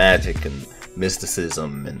 you know, magic and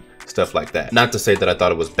mysticism and stuff like that. Not to say that I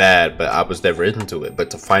thought it was bad, but I was never into it.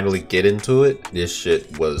 But to finally get into it, this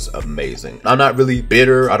shit was amazing. I'm not really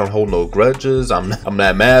bitter. I don't hold no grudges. I'm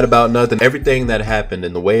not mad about nothing. Everything that happened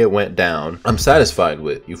and the way it went down, I'm satisfied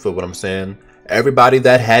with. You feel what I'm saying? Everybody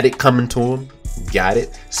that had it coming to him got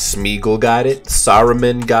it. Smeagol got it.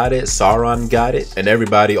 Saruman got it. Sauron got it. And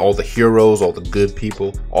everybody, all the heroes, all the good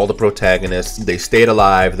people, all the protagonists, they stayed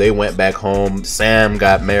alive. They went back home. Sam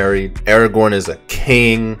got married. Aragorn is a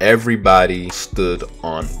king. Everybody stood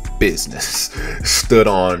on business. Stood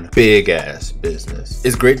on big ass business.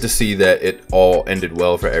 It's great to see that it all ended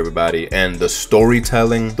well for everybody, and the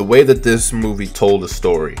storytelling, the way that this movie told a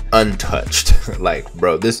story, untouched. Like,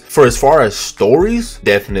 bro, this, for as far as stories,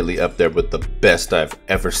 definitely up there with the best I've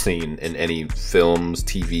ever seen in any films,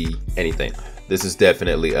 TV, anything. This is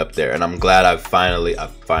definitely up there, and I'm glad I finally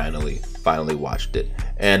watched it,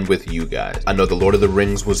 and with you guys. I know the Lord of the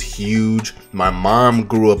Rings was huge. My mom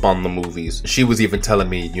grew up on the movies. She was even telling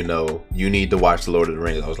me, you know, you need to watch the Lord of the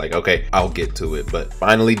Rings. I was like, okay, I'll get to it, but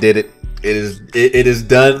finally did it. It is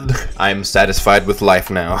done. I'm satisfied with life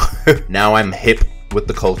now. Now I'm hip with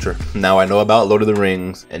the culture. Now I know about Lord of the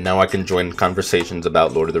Rings, and now I can join conversations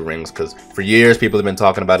about Lord of the Rings, because for years people have been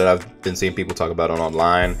talking about it. I've been seeing people talk about it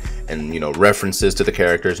online, and, you know, references to the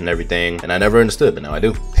characters and everything, and I never understood, but now I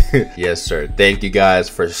do. Yes, sir. Thank you guys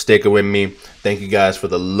for sticking with me. Thank you guys for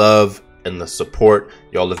the love and the support.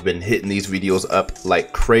 Y'all have been hitting these videos up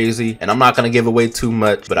like crazy, and I'm not gonna give away too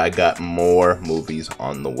much, but I got more movies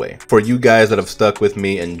on the way. For you guys that have stuck with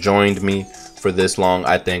me and joined me for this long,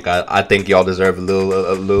 I think y'all deserve a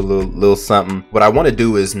little something. What I want to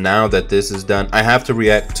do is, now that this is done, I have to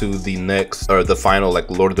react to the next, or the final,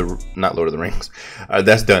 like not Lord of the Rings.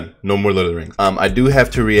 That's done. No more Lord of the Rings. I do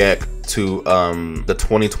have to react to the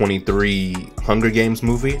 2023 Hunger Games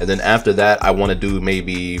movie, and then after that I want to do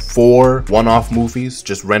maybe 4 one-off movies,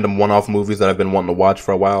 just random one-off movies that I've been wanting to watch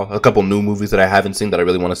for a while, a couple new movies that I haven't seen that I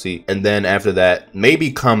really want to see, and then after that,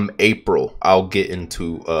 maybe come April, I'll get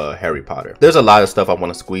into Harry Potter. There's a lot of stuff I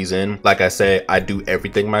want to squeeze in. Like I say, I do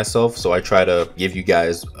everything myself, so I try to give you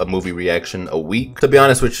guys a movie reaction a week. To be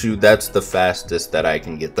honest with you, that's the fastest that I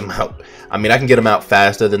can get them out. I mean, I can get them out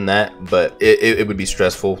faster than that, but it would be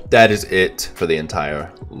stressful. That is it for the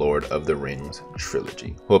entire Lord of the Rings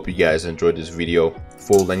trilogy. Hope you guys enjoyed this video.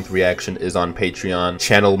 Full-length reaction is on Patreon.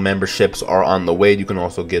 Channel memberships are on the way. You can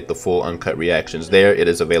also get the full uncut reactions there. It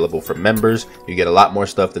is available for members. You get a lot more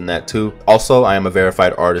stuff than that too. Also, I am a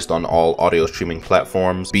verified artist on all audio streaming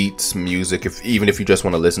platforms, beats, music, even if you just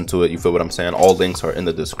want to listen to it. You feel what I'm saying? All links are in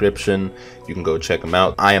the description. You can go check them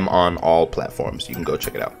out. I am on all platforms. You can go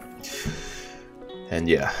check it out. And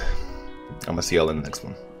yeah, I'm gonna see y'all in the next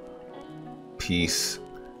one. Peace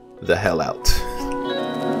the hell out.